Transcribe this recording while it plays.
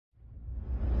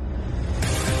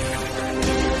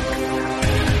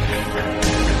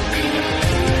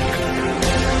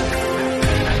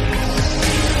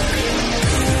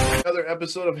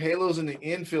episode of Halos in the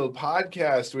Infield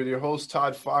podcast with your host,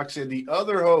 Todd Fox, and the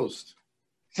other host,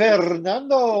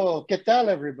 Fernando. ¿Qué tal,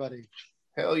 everybody?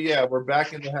 Hell yeah, we're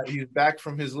back he's back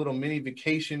from his little mini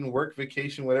vacation, work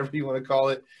vacation, whatever you want to call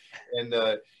it. And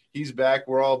he's back.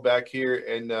 We're all back here,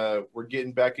 and we're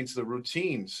getting back into the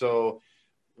routine. So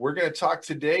we're going to talk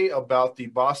today about the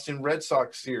Boston Red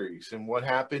Sox series and what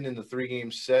happened in the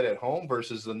 3-game set at home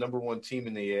versus the number one team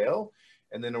in the AL.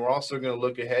 And then we're also going to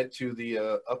look ahead to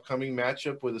the upcoming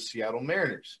matchup with the Seattle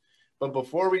Mariners. But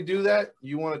before we do that,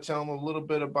 you want to tell them a little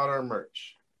bit about our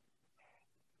merch.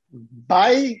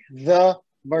 Buy the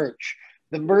merch.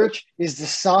 The merch is the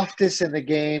softest in the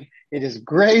game. It is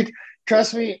great.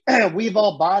 Trust me, we've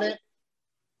all bought it.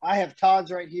 I have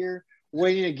Todd's right here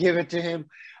waiting to give it to him.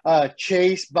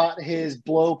 Chase bought his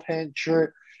blow pen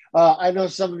shirt. I know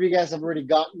some of you guys have already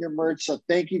gotten your merch, so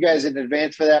thank you guys in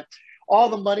advance for that. All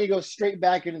the money goes straight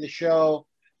back into the show.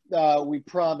 We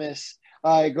promise.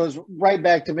 It goes right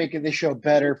back to making this show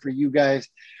better for you guys.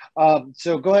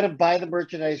 So go ahead and buy the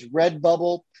merchandise,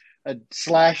 Redbubble /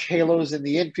 Halos in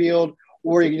the Infield,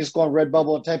 or you can just go on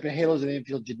Redbubble and type in Halos in the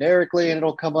Infield generically, and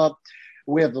it'll come up.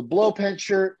 We have the blow pen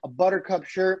shirt, a Buttercup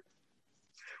shirt.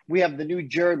 We have the new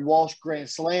Jared Walsh Grand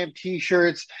Slam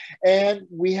T-shirts, and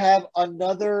we have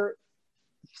another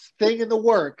thing in the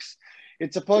works.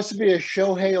 It's supposed to be a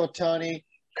Shohei Ohtani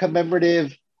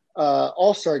commemorative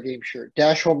All-Star Game shirt,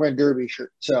 Dash Home Run Derby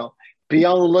shirt. So be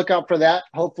on the lookout for that.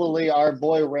 Hopefully our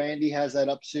boy Randy has that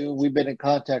up soon. We've been in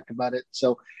contact about it.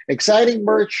 So exciting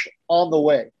merch on the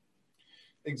way.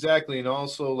 Exactly. And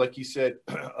also, like you said,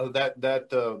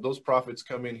 those profits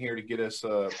come in here to get us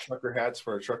trucker hats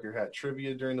for our trucker hat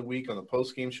trivia during the week on the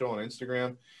post-game show on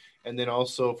Instagram. And then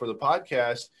also for the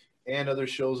podcast and other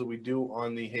shows that we do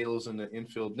on the Halos in the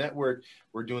Infield network,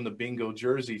 we're doing the bingo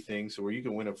jersey thing. So where you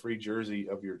can win a free jersey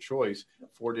of your choice,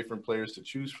 4 different players to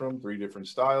choose from, 3 different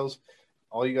styles.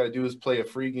 All you got to do is play a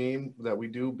free game that we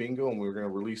do, bingo, and we're going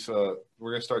to release we're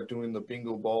going to start doing the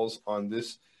bingo balls on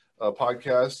this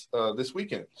podcast this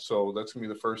weekend. So that's going to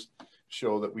be the first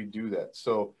show that we do that.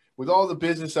 So with all the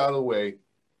business out of the way,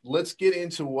 let's get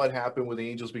into what happened with the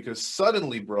Angels, because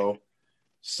suddenly,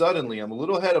 I'm a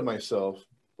little ahead of myself,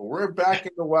 but we're back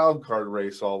in the wild card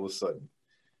race all of a sudden.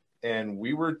 And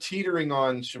we were teetering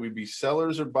on, should we be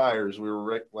sellers or buyers? We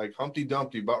were like Humpty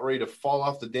Dumpty, about ready to fall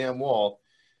off the damn wall.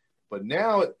 But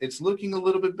now it's looking a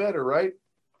little bit better, right?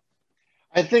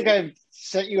 I think I've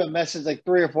sent you a message like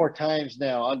 3 or 4 times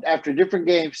now after different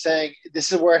games saying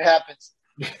this is where it happens.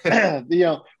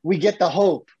 We get the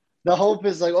hope. The hope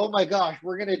is like, oh my gosh,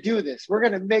 we're going to do this. We're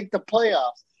going to make the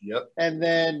playoffs. Yep. And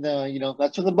then,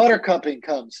 that's when the buttercupping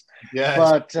comes. Yes.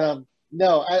 But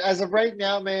no, as of right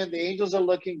now, man, the Angels are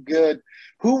looking good.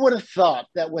 Who would have thought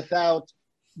that without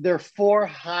their 4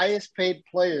 highest paid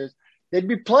players, they'd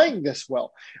be playing this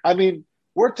well? I mean,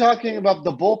 we're talking about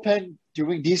the bullpen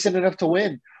doing decent enough to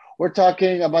win. We're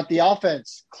talking about the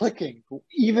offense clicking,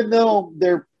 even though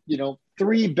their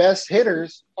 3 best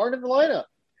hitters aren't in the lineup.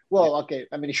 Well, okay,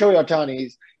 I mean, Shohei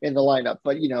Ohtani's in the lineup,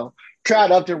 but,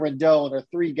 Trout, Upton, Rendon are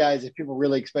 3 guys that people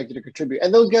really expected to contribute,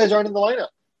 and those guys aren't in the lineup.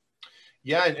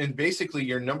 Yeah, and basically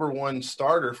your number 1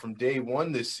 starter from day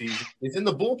 1 this season is in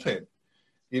the bullpen.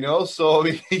 So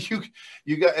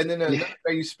you got, and then another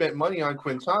guy you spent money on,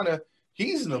 Quintana,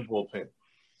 he's in the bullpen.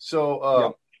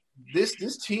 So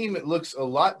this team, it looks a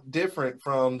lot different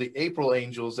from the April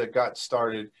Angels that got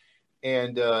started.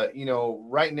 And,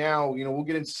 right now, we'll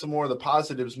get into some more of the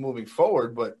positives moving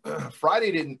forward, but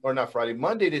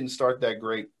Monday didn't start that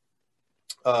great.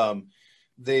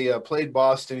 They played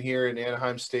Boston here in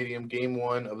Anaheim Stadium, game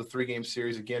 1 of the 3-game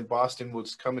series. Again, Boston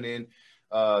was coming in,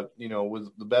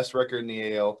 with the best record in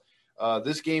the AL.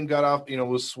 This game got off,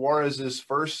 was Suarez's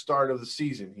first start of the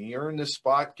season. He earned this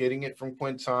spot, getting it from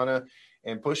Quintana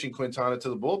and pushing Quintana to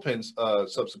the bullpens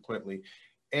subsequently.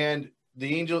 And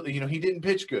the Angel, he didn't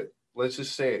pitch good. Let's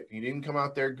just say it. He didn't come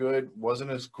out there good,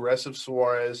 wasn't as aggressive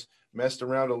Suarez, messed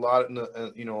around a lot,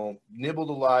 nibbled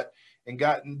a lot, and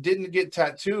didn't get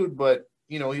tattooed, but,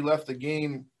 he left the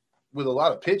game with a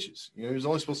lot of pitches. He was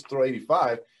only supposed to throw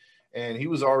 85, and he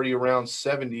was already around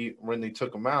 70 when they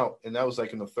took him out, and that was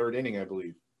like in the 3rd inning, I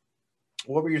believe.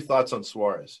 What were your thoughts on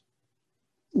Suarez?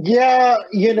 Yeah,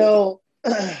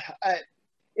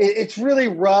 it's really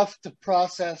rough to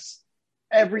process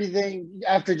everything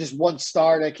after just 1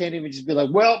 start. I can't even just be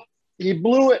like, well, he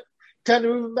blew it. Time to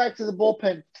move him back to the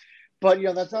bullpen. But,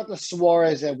 that's not the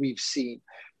Suarez that we've seen.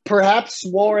 Perhaps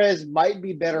Suarez might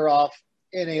be better off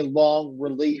in a long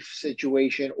relief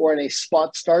situation or in a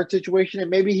spot start situation, and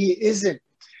maybe he isn't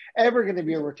ever going to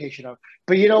be a rotation of.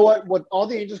 But you know what? What all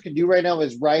the Angels can do right now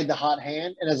is ride the hot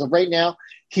hand. And as of right now,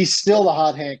 he's still the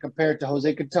hot hand compared to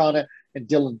Jose Quintana and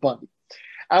Dylan Bundy.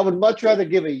 I would much rather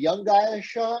give a young guy a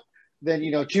shot than,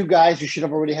 two guys who should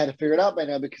have already had it figured out by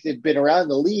now because they've been around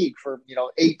the league for,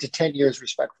 8 to 10 years,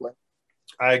 respectfully.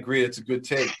 I agree. That's a good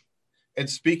take. And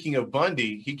speaking of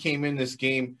Bundy, he came in this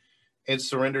game and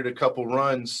surrendered a couple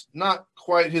runs. Not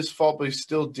quite his fault, but he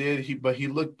still did. But he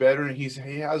looked better, and he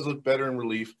has looked better in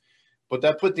relief. But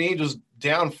that put the Angels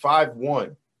down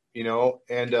 5-1,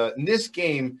 And in this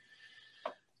game,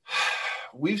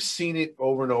 we've seen it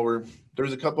over and over.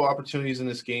 There's a couple opportunities in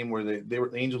this game where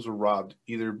the Angels were robbed,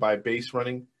 either by base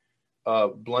running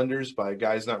blunders, by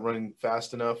guys not running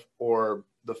fast enough, or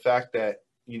the fact that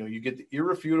you get the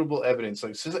irrefutable evidence.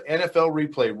 Like, since the NFL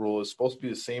replay rule is supposed to be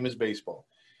the same as baseball.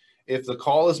 If the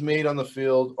call is made on the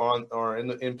field or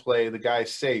in play, the guy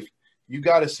is safe. You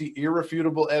got to see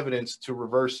irrefutable evidence to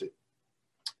reverse it.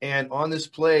 And on this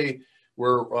play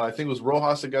where I think it was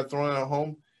Rojas that got thrown at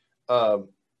home,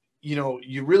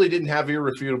 you really didn't have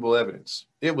irrefutable evidence.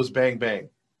 It was bang, bang.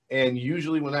 And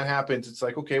usually when that happens, it's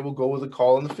like, okay, we'll go with a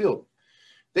call in the field.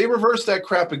 They reversed that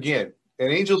crap again.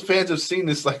 And Angels fans have seen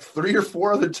this like 3 or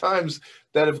 4 other times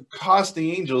that have cost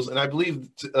the Angels. And I believe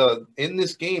in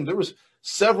this game, there was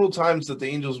several times that the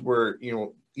Angels were,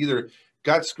 either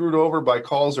got screwed over by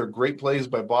calls or great plays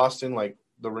by Boston, like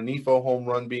the Renifo home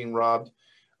run being robbed.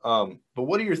 But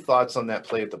what are your thoughts on that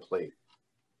play at the plate?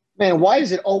 Man, why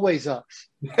is it always us?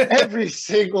 Every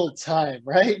single time,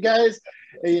 right, guys?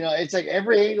 It's like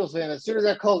every Angels fan, as soon as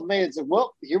that call's made, it's like,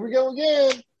 well, here we go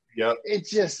again. Yep.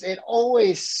 It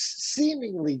always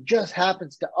seemingly just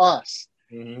happens to us.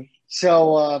 Mm-hmm.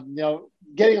 So,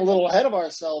 getting a little ahead of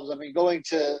ourselves, going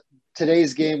to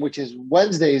today's game, which is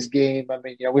Wednesday's game,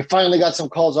 we finally got some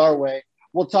calls our way.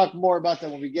 We'll talk more about that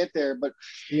when we get there. But,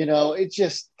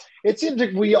 it seems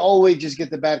like we always just get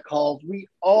the bad calls. We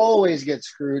always get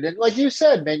screwed. And like you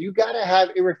said, man, you got to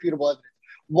have irrefutable evidence.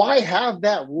 Why have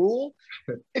that rule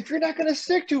if you're not going to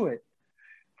stick to it?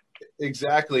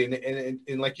 Exactly.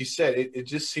 And like you said, it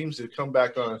just seems to come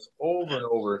back on us over and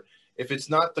over. If it's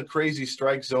not the crazy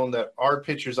strike zone that our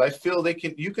pitchers, I feel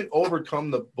you can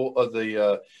overcome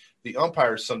the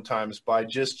umpires sometimes by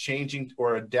just changing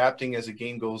or adapting as the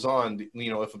game goes on.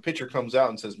 If a pitcher comes out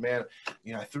and says, man,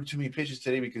 I threw too many pitches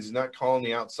today because he's not calling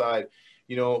the outside,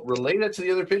 relate that to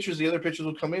the other pitchers. The other pitchers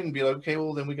will come in and be like, okay,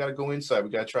 well, then we got to go inside. We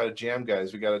got to try to jam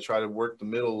guys. We got to try to work the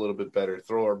middle a little bit better,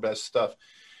 throw our best stuff.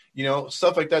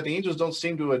 Stuff like that. The Angels don't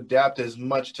seem to adapt as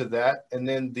much to that. And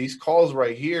then these calls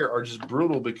right here are just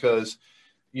brutal because,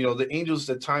 the Angels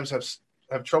at times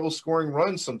have trouble scoring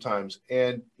runs sometimes.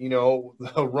 And,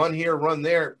 a run here, run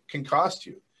there can cost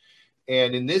you.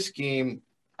 And in this game,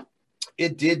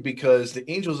 it did because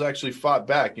the Angels actually fought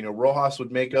back. Rojas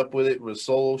would make up with it with a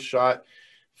solo shot,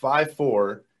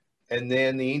 5-4. And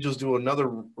then the Angels do another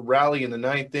rally in the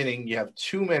 9th inning. You have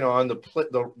 2 men on.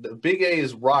 The Big A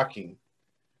is rocking.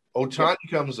 Ohtani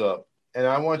comes up, and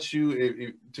I want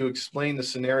you to explain the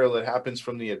scenario that happens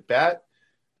from the at-bat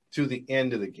to the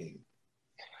end of the game.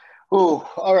 Oh,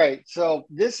 all right. So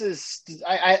this is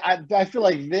I feel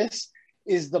like this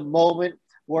is the moment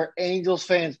where Angels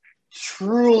fans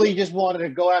truly just wanted to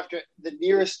go after the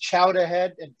nearest chowder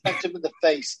head and punch him in the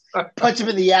face, punch him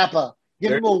in the yappa,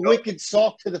 give him a wicked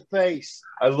sock to the face.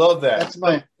 I love that.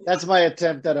 That's my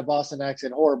attempt at a Boston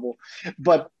accent. Horrible.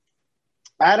 But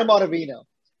Adam Ottavino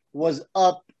was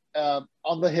up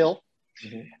on the hill,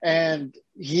 and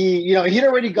he'd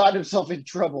already gotten himself in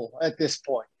trouble at this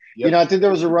point. Yep. I think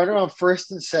there was a runner on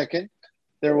first and second.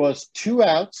 There was 2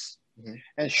 outs,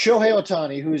 and Shohei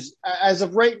Ohtani, who's, as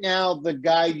of right now, the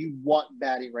guy you want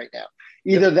batting right now.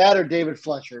 Either that or David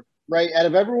Fletcher, right? Out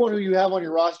of everyone who you have on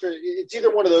your roster, it's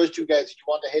either one of those 2 guys that you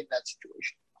want to hit in that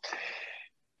situation.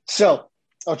 So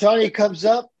Ohtani comes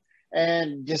up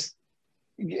and just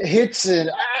hits it.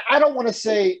 I don't want to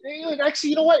say – actually,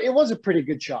 you know what? It was a pretty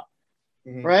good shot,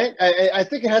 right? I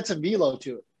think it had some velo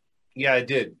to it. Yeah, it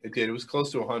did. It was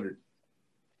close to 100.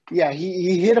 Yeah,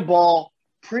 he hit a ball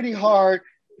pretty hard,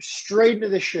 straight into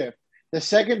the shift. The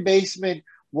second baseman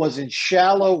was in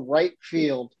shallow right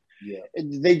field. Yeah.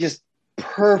 They just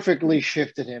perfectly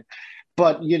shifted him.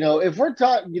 But, if we're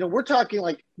talking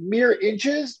like mere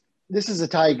inches, this is a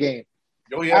tie game.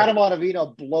 Oh, yeah. Adam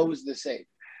Ottavino blows the save.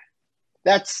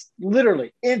 That's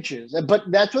literally inches.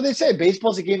 But that's what they say.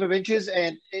 Baseball's a game of inches,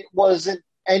 and it wasn't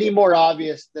any more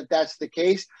obvious that that's the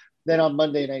case than on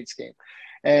Monday night's game.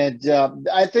 And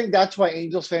I think that's why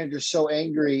Angels fans are so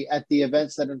angry at the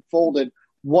events that unfolded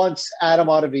once Adam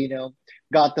Ottavino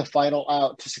got the final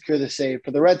out to secure the save for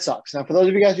the Red Sox. Now, for those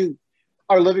of you guys who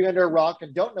are living under a rock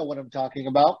and don't know what I'm talking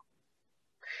about,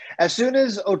 as soon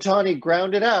as Ohtani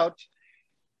grounded out,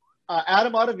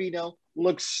 Adam Ottavino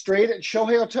looked straight at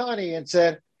Shohei Ohtani and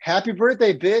said, "Happy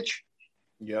birthday, bitch."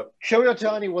 Yep. Shohei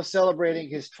Ohtani was celebrating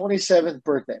his 27th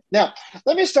birthday. Now,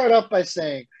 let me start off by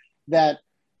saying that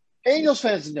Angels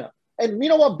fans know, and you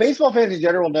know what, baseball fans in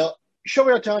general know,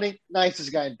 Shohei Ohtani,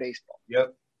 nicest guy in baseball.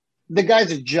 Yep. The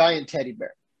guy's a giant teddy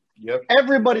bear. Yep.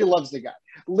 Everybody loves the guy.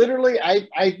 Literally, I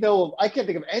can't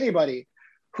think of anybody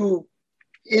who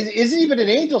isn't even an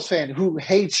Angels fan who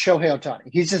hates Shohei Ohtani.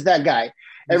 He's just that guy.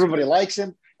 Everybody likes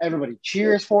him. Everybody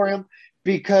cheers for him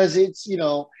because it's,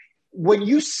 when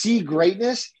you see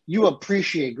greatness, you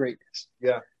appreciate greatness.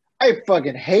 Yeah. I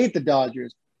fucking hate the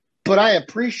Dodgers, but I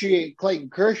appreciate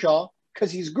Clayton Kershaw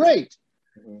because he's great.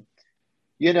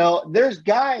 Mm-hmm. There's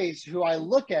guys who I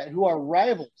look at who are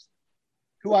rivals,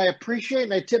 who I appreciate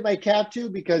and I tip my cap to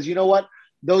because you know what?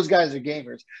 Those guys are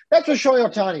gamers. That's what Shohei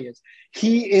Ohtani is.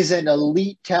 He is an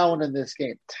elite talent in this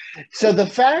game. So the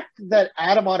fact that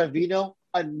Adam Ottavino,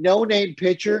 a no-name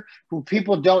pitcher who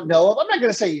people don't know of, I'm not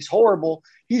going to say he's horrible.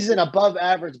 He's an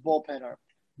above-average bullpen arm.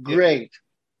 Great.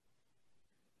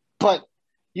 But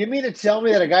you mean to tell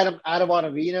me that a guy like Adam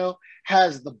Ottavino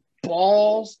has the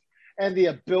balls and the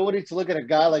ability to look at a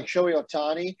guy like Shohei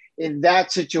Ohtani in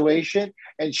that situation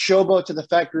and showboat to the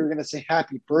fact we're going to say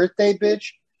happy birthday,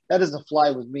 bitch? That doesn't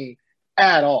fly with me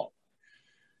at all.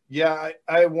 Yeah,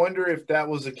 I wonder if that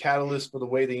was a catalyst for the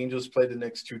way the Angels played the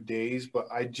next 2 days, but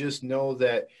I just know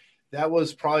that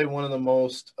was probably one of the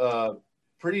most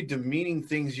pretty demeaning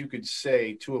things you could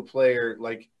say to a player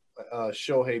like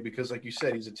Shohei, because like you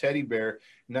said, he's a teddy bear,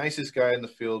 nicest guy in the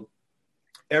field.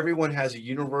 Everyone has a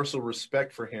universal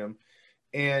respect for him.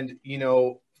 And,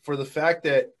 for the fact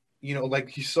that,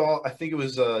 like you saw, I think it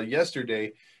was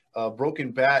yesterday,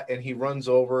 broken bat, and he runs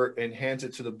over and hands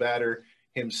it to the batter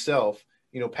himself,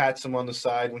 pats him on the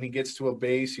side. When he gets to a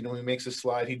base, he makes a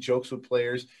slide. He jokes with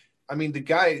players. I mean, the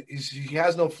guy, he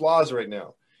has no flaws right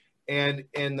now. And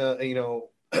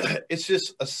it's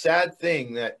just a sad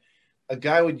thing that a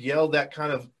guy would yell that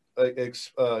kind of,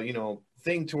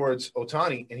 thing towards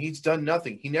Ohtani, and he's done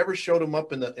nothing. He never showed him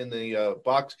up in the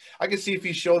box. I could see if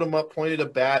he showed him up, pointed a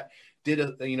bat,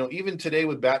 did even today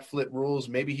with bat flip rules,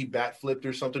 maybe he bat flipped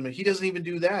or something, but he doesn't even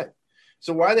do that.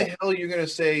 So why the hell are you going to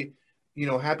say,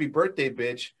 happy birthday,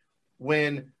 bitch,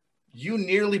 when you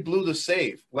nearly blew the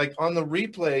save? Like on the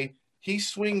replay, he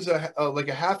swings like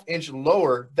a half inch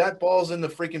lower. That ball's in the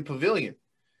freaking pavilion.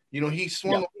 He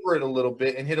swung over it a little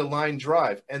bit and hit a line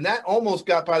drive, and that almost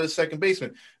got by the second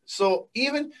baseman. So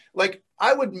even like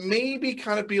I would maybe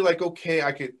kind of be like, okay,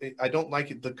 I don't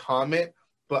like the comment,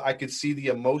 but I could see the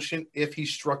emotion if he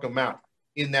struck him out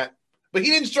in that. But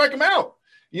he didn't strike him out.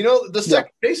 The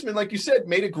second baseman, like you said,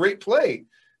 made a great play.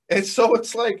 And so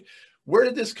it's like, where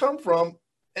did this come from?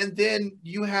 And then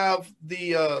you have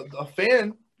a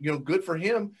fan, good for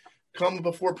him, come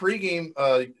before pregame,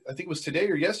 I think it was today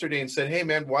or yesterday, and said, "Hey,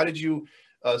 man, why did you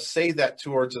say that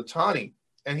towards Ohtani?"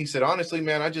 And he said, "Honestly,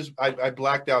 man, I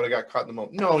blacked out. I got caught in the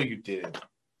moment." No, you didn't.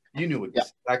 You knew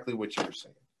exactly what you were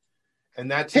saying. And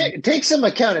that's take some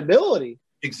accountability.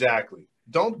 Exactly.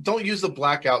 Don't use the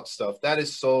blackout stuff. That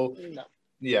is so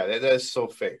that is so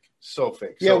fake. So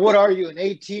fake. Yeah, what are you, an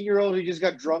 18-year-old who just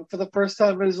got drunk for the first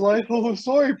time in his life? Oh,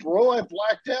 sorry, bro, I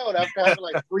blacked out after having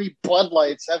like 3 Bud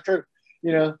Lights after,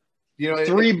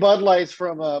 3 Bud Lights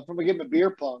from a game of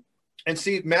beer pong. And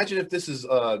see, imagine if this is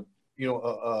a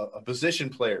position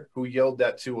player who yelled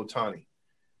that to Ohtani.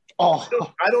 Oh,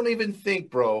 I don't even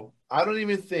think, bro. I don't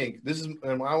even think this is,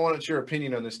 and I wanted your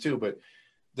opinion on this too, but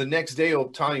the next day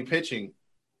Ohtani pitching,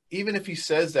 even if he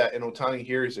says that and Ohtani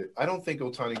hears it, I don't think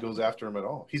Ohtani goes after him at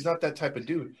all. He's not that type of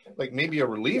dude. Like maybe a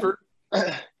reliever.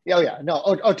 Yeah. No,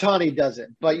 Ohtani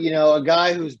doesn't. But, a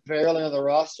guy who's barely on the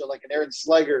roster, like an Aaron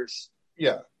Slegers,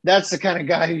 that's the kind of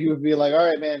guy who you would be like, all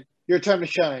right, man, your time to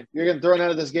shine. You're getting thrown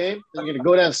out of this game, and you're going to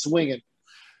go down swinging.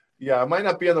 Yeah, I might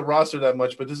not be on the roster that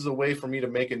much, but this is a way for me to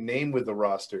make a name with the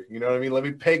roster. You know what I mean? Let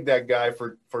me peg that guy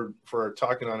for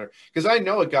talking on her. Because I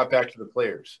know it got back to the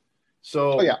players.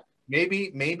 So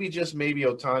maybe just maybe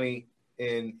Ohtani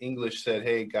in English said,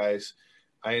 "Hey, guys,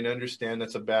 I understand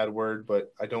that's a bad word,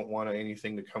 but I don't want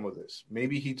anything to come of this."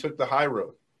 Maybe he took the high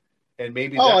road. And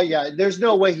maybe there's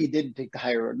no way he didn't take the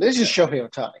high road. This is Shohei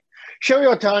Ohtani.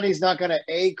 Shohei Ohtani is not going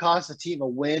to, cost the team a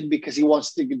win because he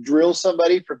wants to drill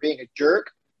somebody for being a jerk.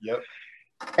 Yep.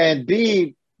 And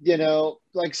B,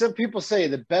 like some people say,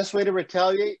 the best way to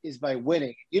retaliate is by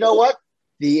winning. You know what?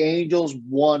 The Angels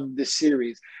won the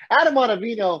series. Adam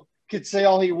Ottavino could say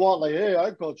all he wants, like, "Hey, I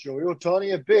called Shohei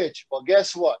Ohtani a bitch." Well,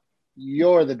 guess what?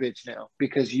 You're the bitch now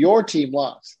because your team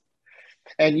lost.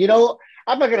 And,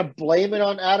 I'm not going to blame it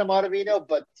on Adam Ottavino,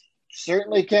 but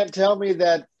certainly can't tell me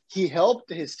that he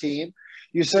helped his team.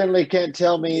 You certainly can't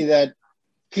tell me that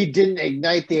he didn't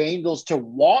ignite the Angels to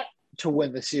want to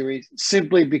win the series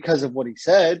simply because of what he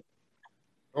said.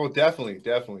 Oh, definitely,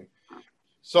 definitely.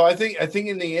 So I think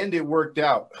in the end it worked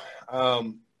out.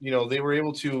 They were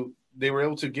able to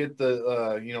get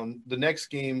the the next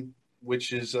game,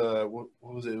 which is what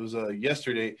was it? It was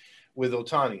yesterday with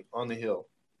Ohtani on the hill.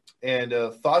 And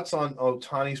thoughts on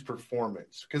Ohtani's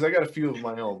performance, because I got a few of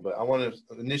my own, but I want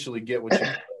to initially get what you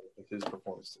thought with his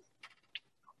performance.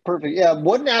 Perfect. Yeah,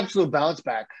 what an absolute bounce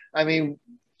back. I mean,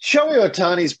 Shohei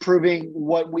Ohtani's proving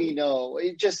what we know.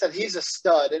 It's just that he's a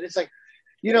stud. And it's like,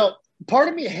 part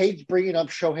of me hates bringing up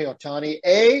Shohei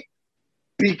Ohtani,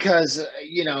 because,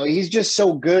 he's just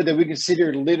so good that we can sit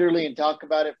here literally and talk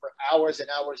about it for hours and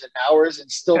hours and hours,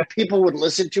 and still people would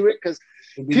listen to it because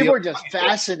people are just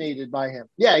fascinated by him.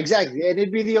 Yeah, exactly. And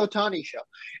it'd be the Ohtani show.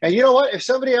 And you know what? If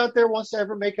somebody out there wants to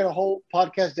ever make it a whole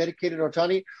podcast dedicated to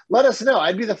Ohtani, let us know.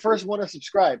 I'd be the first one to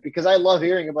subscribe because I love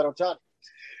hearing about Ohtani.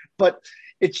 But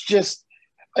it's just,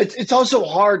 it's also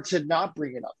hard to not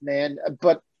bring it up, man.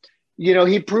 But,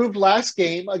 he proved last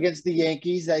game against the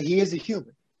Yankees that he is a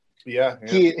human. Yeah.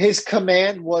 His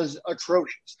command was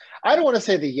atrocious. I don't want to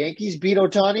say the Yankees beat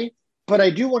Ohtani, but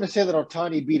I do want to say that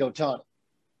Ohtani beat Ohtani.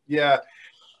 Yeah.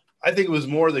 I think it was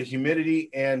more the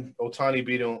humidity and Ohtani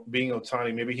being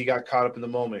Ohtani. Maybe he got caught up in the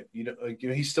moment.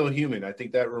 He's still human. I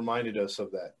think that reminded us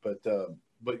of that.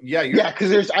 But yeah,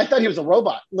 because I thought he was a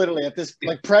robot literally at this.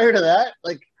 Like prior to that,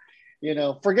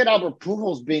 forget Albert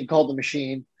Pujols being called the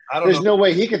machine. There's no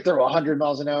way he could throw 100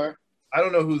 miles an hour. I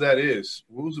don't know who that is.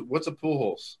 What's a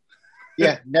Pujols?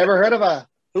 Yeah, never heard of her.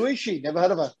 Who is she? Never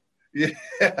heard of her.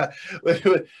 Yeah,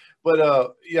 but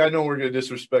I know we're going to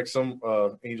disrespect some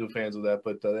Angel fans with that,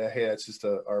 but hey, that's just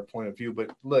our point of view.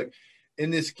 But look,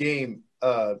 in this game,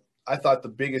 I thought the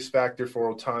biggest factor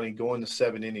for Ohtani going to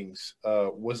 7 innings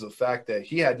was the fact that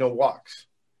he had no walks.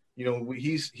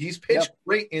 He's pitched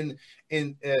great in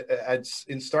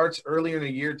starts earlier in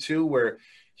the year too, where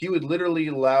he would literally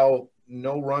allow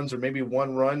no runs or maybe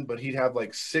 1 run, but he'd have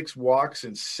like 6 walks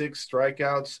and 6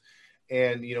 strikeouts,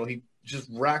 and he just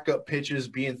rack up pitches,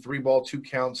 being 3-ball, 2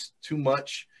 counts too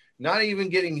much, not even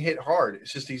getting hit hard.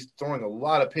 It's just he's throwing a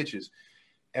lot of pitches.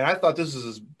 And I thought this was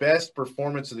his best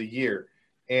performance of the year.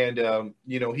 And,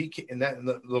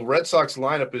 the Red Sox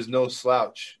lineup is no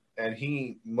slouch, and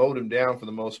he mowed him down for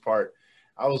the most part.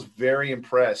 I was very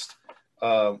impressed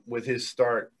with his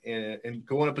start and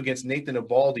going up against Nathan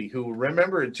Eovaldi, who,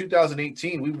 remember, in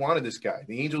 2018, we wanted this guy.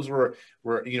 The Angels were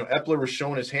Epler was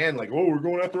showing his hand like, oh, we're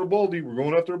going after Eovaldi. We're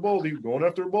going after Eovaldi. We're going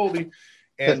after Eovaldi.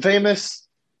 And the famous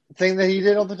thing that he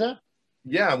did all the time?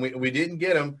 Yeah, and we didn't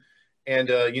get him.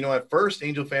 And, at first,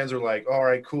 Angel fans were like, all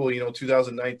right, cool.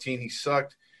 2019, he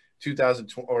sucked.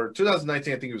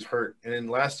 2019, I think he was hurt. And then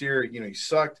last year, he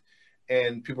sucked.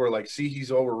 And people are like, see,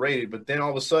 he's overrated. But then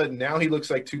all of a sudden, now he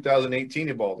looks like 2018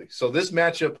 Eovaldi. So this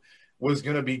matchup was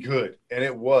going to be good, and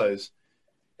it was.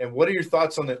 And what are your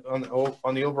thoughts on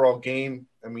the overall game?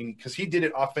 I mean, because he did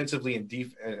it offensively and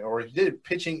or he did it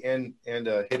pitching and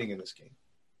hitting in this game.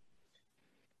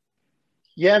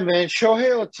 Yeah, man.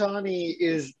 Shohei Ohtani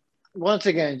is, once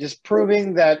again, just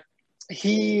proving that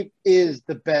he is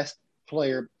the best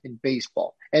player in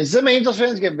baseball. And some Angels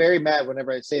fans get very mad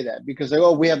whenever I say that because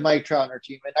we have Mike Trout on our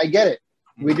team. And I get it.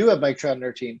 We do have Mike Trout on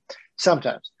our team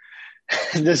sometimes.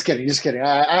 Just kidding.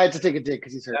 I had to take a dig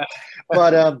because he's hurt.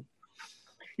 But,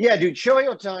 yeah, dude,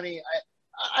 Shohei Ohtani,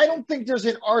 I don't think there's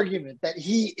an argument that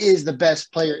he is the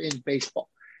best player in baseball.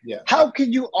 Yeah. How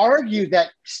can you argue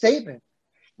that statement?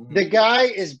 Mm-hmm. The guy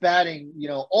is batting,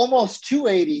 almost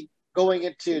 280 going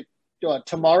into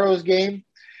tomorrow's game.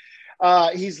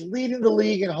 He's leading the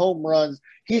league in home runs.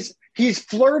 He's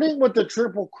flirting with the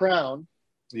Triple Crown.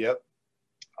 Yep.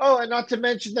 Oh, and not to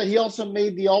mention that he also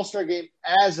made the All-Star game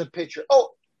as a pitcher.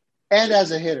 Oh, and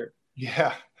as a hitter.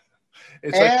 Yeah.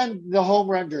 The home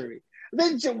run derby.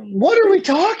 Then what are we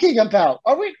talking about?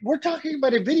 We're talking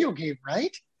about a video game,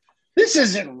 right? This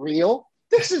isn't real.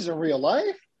 This isn't real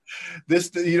life.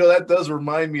 That does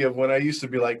remind me of when I used to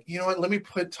be like, you know what, let me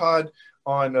put Todd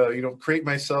on, create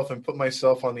myself and put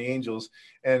myself on the Angels.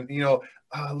 And,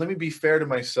 let me be fair to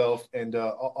myself, and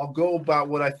I'll go about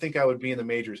what I think I would be in the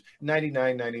majors.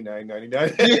 99, 99,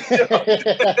 99.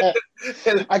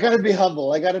 I got to be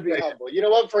humble. You know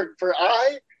what?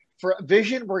 For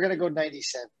Vision, we're going to go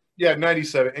 97. Yeah,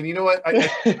 97. And you know what? I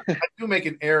do make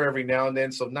an error every now and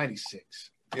then, so 96.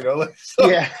 So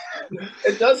yeah.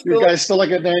 It does feel you guys still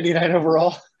like a 99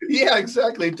 overall? Yeah,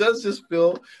 exactly. It does just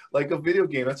feel like a video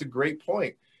game. That's a great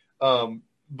point.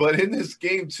 But in this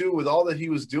game too, with all that he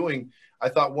was doing, I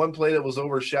thought one play that was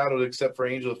overshadowed, except for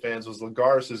Angel fans, was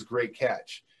Lagares' great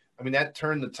catch. I mean, that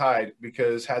turned the tide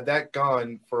because had that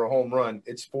gone for a home run,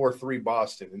 it's 4-3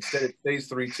 Boston. Instead, it stays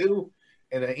 3-2,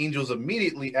 and the Angels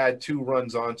immediately add 2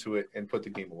 runs onto it and put the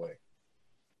game away.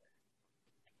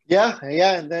 Yeah.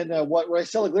 And then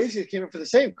Raisel Iglesias came in for the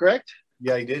save, correct?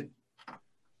 Yeah, he did.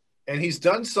 And he's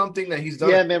done something that he's done.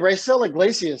 Yeah, man, Raisel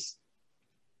Iglesias.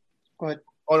 Go ahead.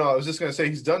 Oh, no, I was just going to say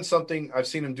he's done something I've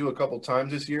seen him do a couple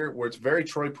times this year where it's very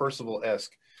Troy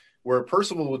Percival-esque, where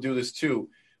Percival will do this too,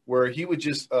 where he would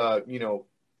just,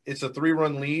 it's a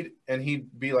 3-run lead, and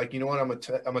he'd be like, you know what, I'm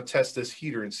gonna test this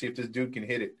heater and see if this dude can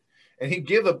hit it. And he'd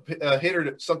give a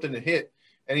hitter something to hit,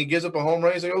 and he gives up a home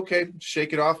run. He's like, okay,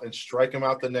 shake it off and strike him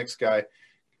out the next guy.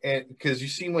 And because you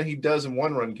see what he does in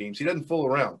 1-run games, he doesn't fool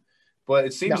around. But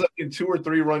it seems like in 2 or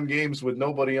 3 run games with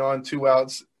nobody on, 2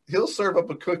 outs, he'll serve up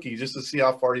a cookie just to see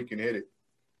how far he can hit it.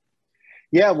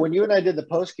 Yeah, when you and I did the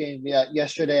post game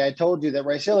yesterday, I told you that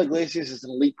Raisel Iglesias is an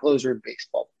elite closer in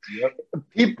baseball.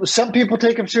 Yep. Some people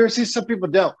take him seriously, some people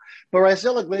don't. But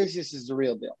Raisel Iglesias is the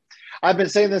real deal. I've been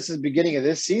saying this at the beginning of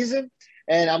this season,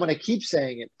 and I'm going to keep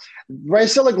saying it.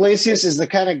 Raisel Iglesias is the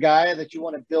kind of guy that you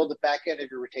want to build the back end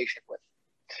of your rotation with.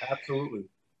 Absolutely.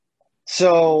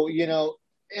 So,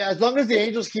 as long as the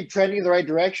Angels keep trending in the right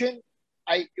direction,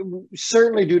 I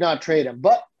certainly do not trade him.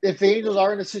 But if the Angels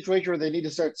are in a situation where they need to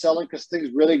start selling because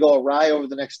things really go awry over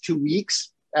the next 2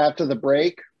 weeks after the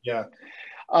break,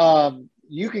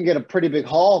 you can get a pretty big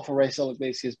haul for Raisel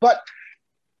Iglesias. But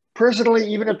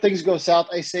personally, even if things go south,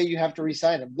 I say you have to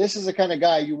re-sign him. This is the kind of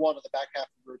guy you want in the back half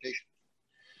of the rotation.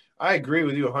 I agree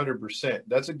with you 100%.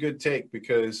 That's a good take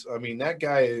because, I mean, that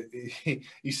guy,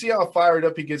 you see how fired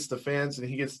up he gets the fans and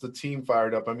he gets the team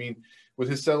fired up. I mean, with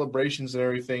his celebrations and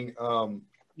everything,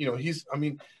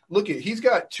 he's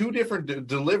got 2 different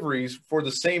deliveries for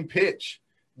the same pitch.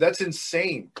 That's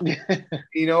insane.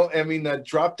 That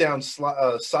drop down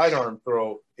sidearm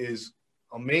throw is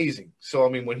amazing. So, I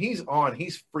mean, when he's on,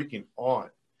 he's freaking on.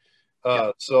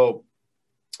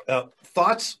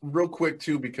 Thoughts real quick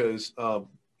too, because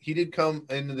he did come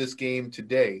into this game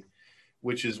today,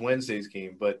 which is Wednesday's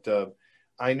game. But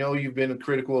I know you've been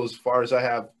critical as far as I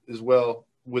have as well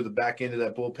with the back end of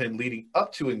that bullpen leading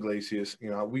up to Iglesias.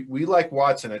 We like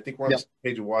Watson. I think we're on the same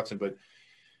page with Watson. But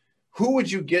who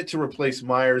would you get to replace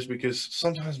Myers? Because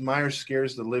sometimes Myers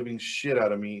scares the living shit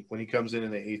out of me when he comes in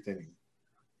the 8th inning.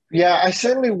 Yeah, I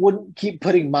certainly wouldn't keep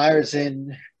putting Myers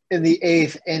in the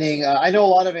 8th inning. I know a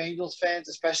lot of Angels fans,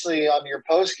 especially on your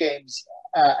post games,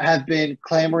 have been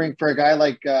clamoring for a guy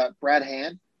like Brad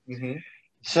Hand. Mm-hmm.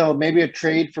 So maybe a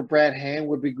trade for Brad Hand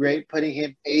would be great, putting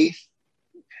him 8th.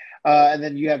 And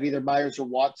then you have either Myers or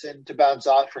Watson to bounce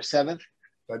off for 7th.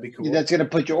 That'd be cool. That's going to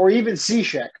put you – or even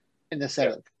Cishek in the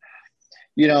 7th.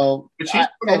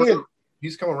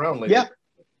 He's come around lately. Yeah.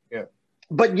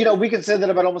 But, we can say that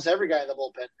about almost every guy in the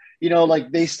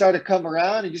bullpen. They start to come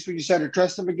around, and just when you start to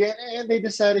trust them again, and they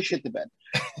decide to shit the bed.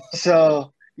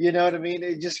 So, you know what I mean?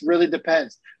 It just really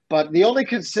depends. But the only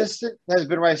consistent has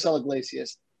been Raisel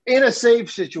Iglesias in a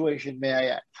save situation, may I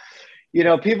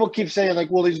add. People keep saying,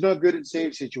 well, he's not good in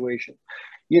save situation.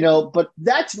 But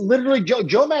that's literally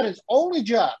Joe Maddon's only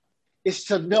job is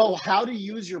to know how to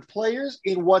use your players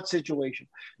in what situation.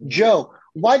 Joe,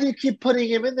 why do you keep putting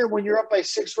him in there when you're up by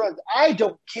 6 runs? I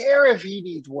don't care if he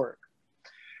needs work.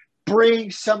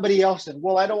 Bring somebody else in.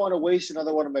 Well, I don't want to waste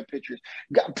another one of my pitchers.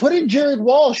 Put in Jared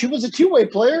Walsh. He was a 2-way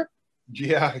player.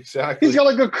 Yeah, exactly. He's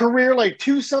got a career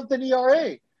 2-something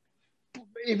ERA.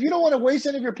 If you don't want to waste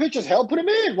any of your pitches, hell, put him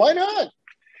in. Why not?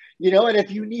 And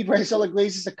if you need Raisel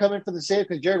Iglesias to come in for the save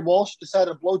because Jared Walsh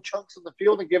decided to blow chunks in the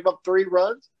field and give up 3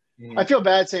 runs, I feel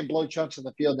bad saying blow chunks in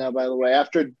the field now, by the way,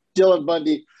 after Dylan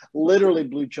Bundy literally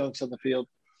blew chunks on the field.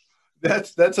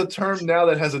 That's a term now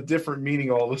that has a different meaning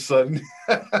all of a sudden.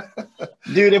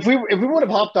 Dude, if we would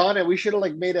have hopped on it, we should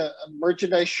have made a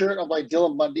merchandise shirt of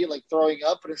Dylan Bundy throwing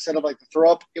up, but instead of the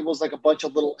throw up, it was a bunch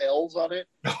of little L's on it.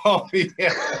 Oh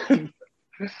yeah.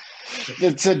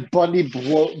 It said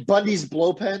Bundy's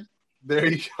blow pen. There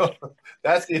you go.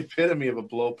 That's the epitome of a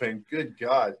blow pen. Good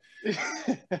God.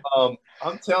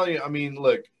 I'm telling you, I mean,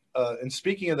 look, and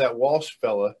speaking of that Walsh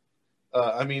fella,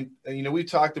 we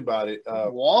talked about it.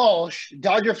 Walsh.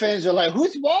 Dodger fans are like,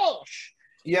 who's Walsh?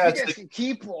 Yeah, you guys can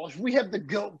keep Walsh. We have the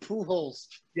GOAT Pujols.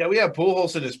 Yeah, we have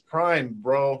Pujols in his prime,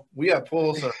 bro. We have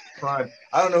Pujols in his prime.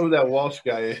 I don't know who that Walsh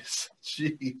guy is.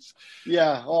 Jeez.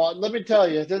 Yeah, well, let me tell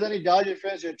you, if there's any Dodger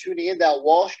fans who are tuning in, that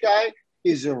Walsh guy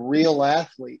is a real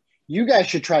athlete. You guys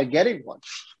should try getting one.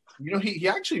 He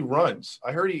actually runs.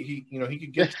 I heard he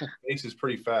could get to the bases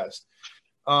pretty fast.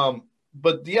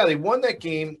 but yeah, they won that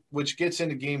game, which gets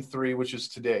into game 3, which is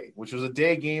today, which was a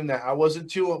day game that I was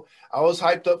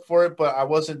hyped up for it, but I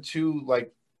wasn't too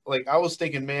like I was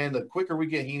thinking, man, the quicker we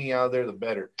get Heaney out of there, the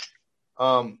better.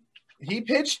 He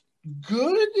pitched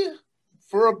good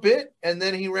for a bit, and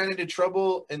then he ran into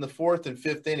trouble in the 4th and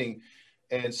 5th inning,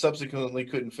 and subsequently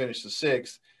couldn't finish the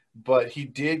 6th. But he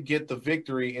did get the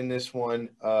victory in this one,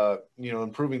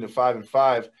 improving to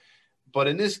 5-5. But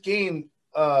in this game,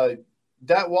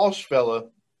 that Walsh fella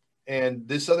and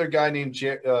this other guy named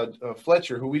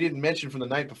Fletcher, who we didn't mention from the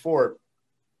night before,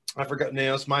 I forgot.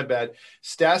 No, it's my bad.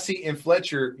 Stassi and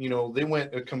Fletcher, they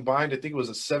went combined. I think it was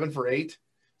a 7 for 8,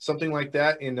 something like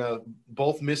that, in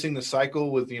both missing the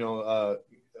cycle with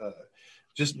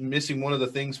just missing one of the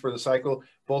things for the cycle.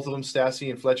 Both of them, Stassi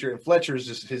and Fletcher. And Fletcher's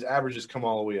just his averages come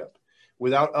all the way up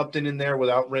without Upton in there,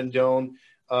 without Rendon,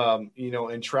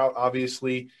 and Trout.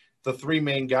 Obviously, the 3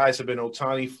 main guys have been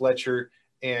Ohtani, Fletcher,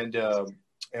 and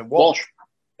Walsh.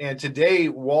 And today,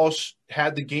 Walsh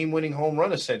had the game-winning home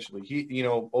run, essentially.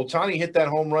 Ohtani hit that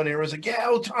home run, and everyone's like, yeah,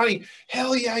 Ohtani,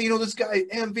 hell yeah, this guy,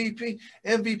 MVP.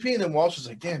 And then Walsh was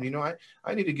like, damn,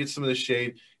 I need to get some of this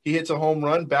shade. He hits a home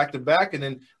run back-to-back, and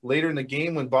then later in the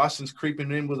game when Boston's creeping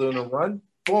in with a run,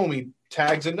 boom, he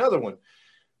tags another one.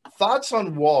 Thoughts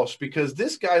on Walsh? Because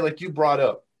this guy, like you brought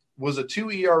up, was a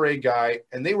 2 ERA guy,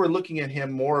 and they were looking at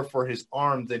him more for his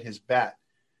arm than his bat.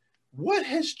 What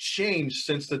has changed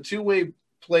since the two-way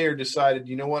player decided,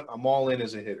 you know what, I'm all in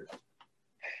as a hitter?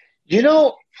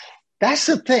 That's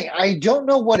the thing. I don't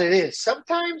know what it is.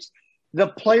 Sometimes the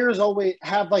players always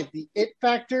have like the it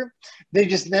factor. They've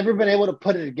just never been able to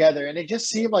put it together. And it just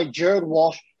seemed like Jared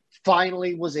Walsh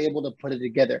finally was able to put it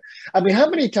together. I mean, how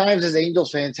many times as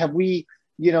Angels fans have we,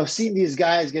 seen these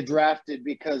guys get drafted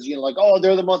because,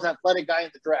 they're the most athletic guy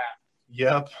in the draft.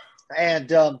 Yep.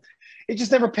 And it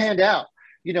just never panned out.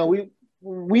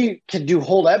 We can do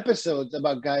whole episodes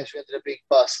about guys who ended up being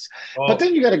busts. Oh. But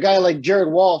then you got a guy like Jared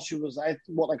Walsh, who was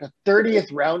like a 30th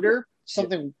rounder,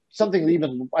 something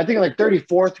even, I think like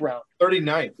 34th round.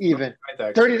 39th. Even.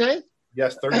 39th?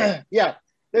 Yes, 39th. Yeah,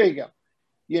 there you go.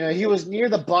 He was near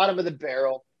the bottom of the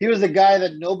barrel. He was the guy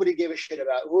that nobody gave a shit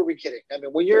about. Who are we kidding? I mean,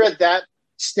 when you're at that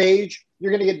stage,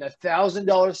 you're going to get a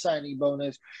 $1,000 signing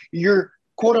bonus. You're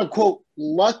quote unquote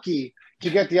lucky to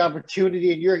get the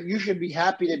opportunity, and you should be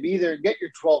happy to be there and get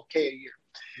your $12K a year.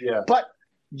 Yeah. But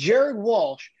Jared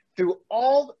Walsh, with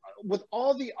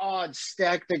all the odds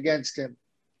stacked against him,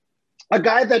 a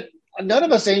guy that none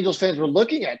of us Angels fans were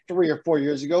looking at 3 or 4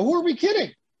 years ago. Who are we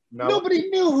kidding? No. Nobody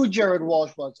knew who Jared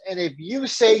Walsh was. And if you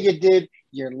say you did,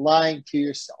 you're lying to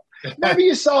yourself. Maybe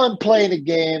you saw him playing a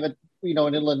game at, in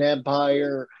Inland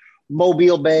Empire, or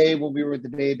Mobile Bay when we were with the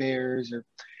Bay Bears, or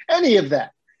any of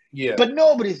that. Yeah. But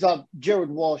nobody thought Jared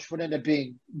Walsh would end up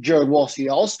being Jared Walsh, the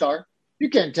All-Star. You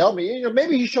can't tell me.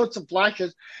 Maybe he showed some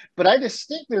flashes, but I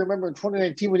distinctly remember in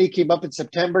 2019 when he came up in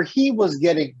September, he was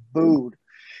getting booed.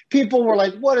 People were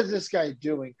like, what is this guy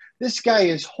doing? This guy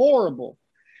is horrible.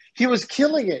 He was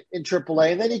killing it in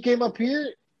AAA, and then he came up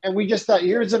here, and we just thought,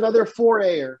 here's another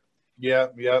 4A-er. Yeah.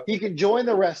 He can join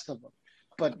the rest of them.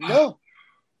 But no,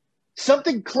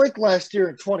 something clicked last year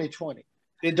in 2020.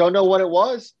 Don't know what it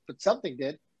was, but something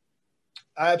did.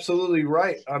 Absolutely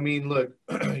right. I mean, look,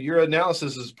 your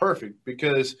analysis is perfect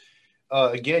because,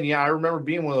 again, I remember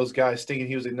being one of those guys thinking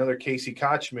he was another Casey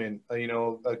Kochman,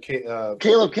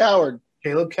 Caleb Coward.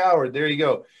 Caleb Coward, there you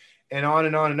go. And on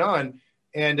and on and on.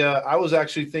 And I was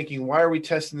actually thinking, why are we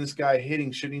testing this guy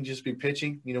hitting? Shouldn't he just be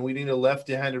pitching? We need a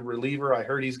left-handed reliever. I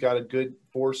heard he's got a good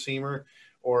four-seamer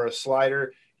or a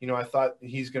slider. I thought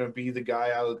he's going to be the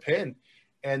guy out of the pen.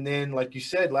 And then, like you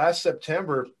said, last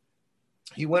September,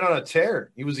 he went on a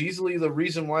tear. He was easily the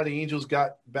reason why the Angels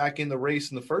got back in the race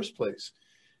in the first place.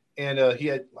 And I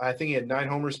think he had 9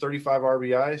 homers, 35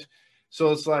 RBIs.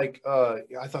 So it's like,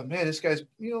 I thought, man, this guy's,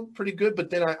 pretty good. But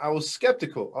then I was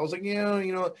skeptical. I was like,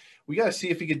 we got to see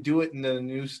if he could do it in the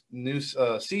new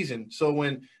season. So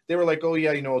when they were like, oh,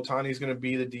 yeah, Ohtani's going to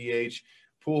be the DH,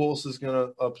 Pujols is going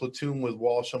to platoon with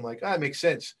Walsh, I'm like, it makes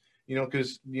sense.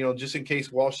 Because, just in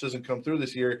case Walsh doesn't come through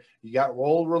this year, you got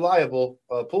old, reliable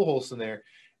Pujols in there.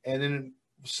 And then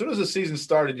as soon as the season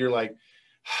started, you're like,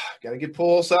 got to get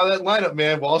Pujols out of that lineup,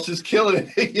 man. Walsh is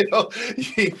killing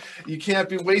it. You can't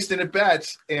be wasting at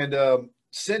bats. And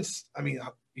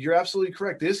you're absolutely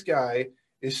correct. This guy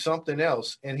is something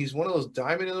else. And he's one of those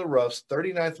diamond in the roughs,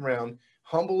 39th round,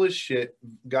 humble as shit,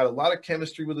 got a lot of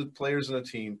chemistry with the players on the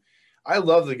team. I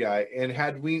love the guy. And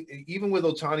even with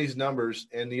Ohtani's numbers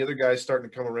and the other guys starting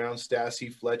to come around,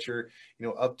 Stassi, Fletcher,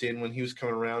 Upton when he was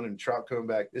coming around and Trout coming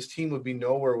back, this team would be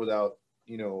nowhere without,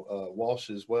 Walsh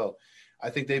as well.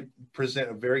 I think they present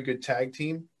a very good tag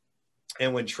team.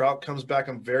 And when Trout comes back,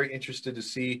 I'm very interested to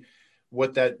see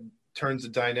what that turns the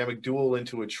dynamic duel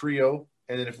into a trio.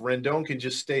 And then if Rendon can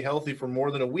just stay healthy for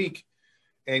more than a week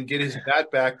and get his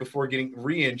bat back before getting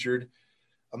re-injured,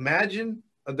 imagine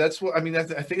that's what I mean. I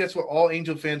think that's what all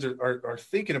Angel fans are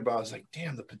thinking about. It's like,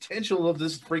 damn, the potential of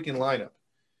this freaking lineup.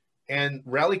 And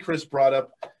Rally Chris brought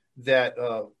up that,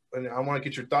 and I want to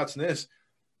get your thoughts on this,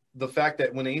 the fact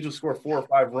that when the Angels score 4 or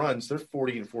 5 runs, they're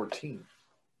 40-14.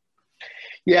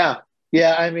 Yeah.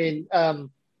 I mean, and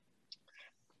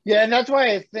that's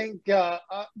why I think the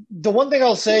one thing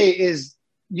I'll say is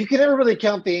you can never really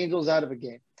count the Angels out of a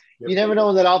game. Yep. You never know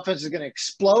when that offense is going to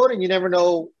explode, and you never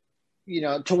know,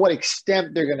 to what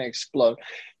extent they're going to explode.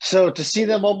 So to see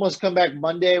them almost come back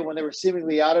Monday when they were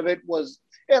seemingly out of it was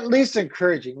at least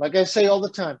encouraging. Like I say all the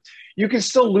time, you can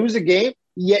still lose a game,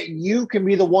 yet you can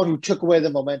be the one who took away the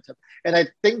momentum. And I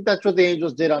think that's what the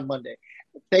Angels did on Monday.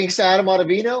 Thanks to Adam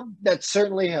Ottavino, that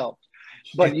certainly helped.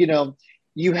 But,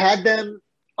 you had them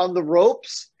on the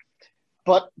ropes,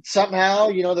 but somehow,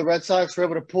 the Red Sox were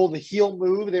able to pull the heel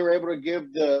move. They were able to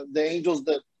give the Angels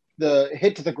the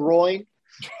hit to the groin,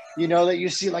 that you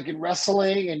see like in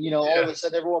wrestling, and, all of a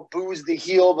sudden everyone boos the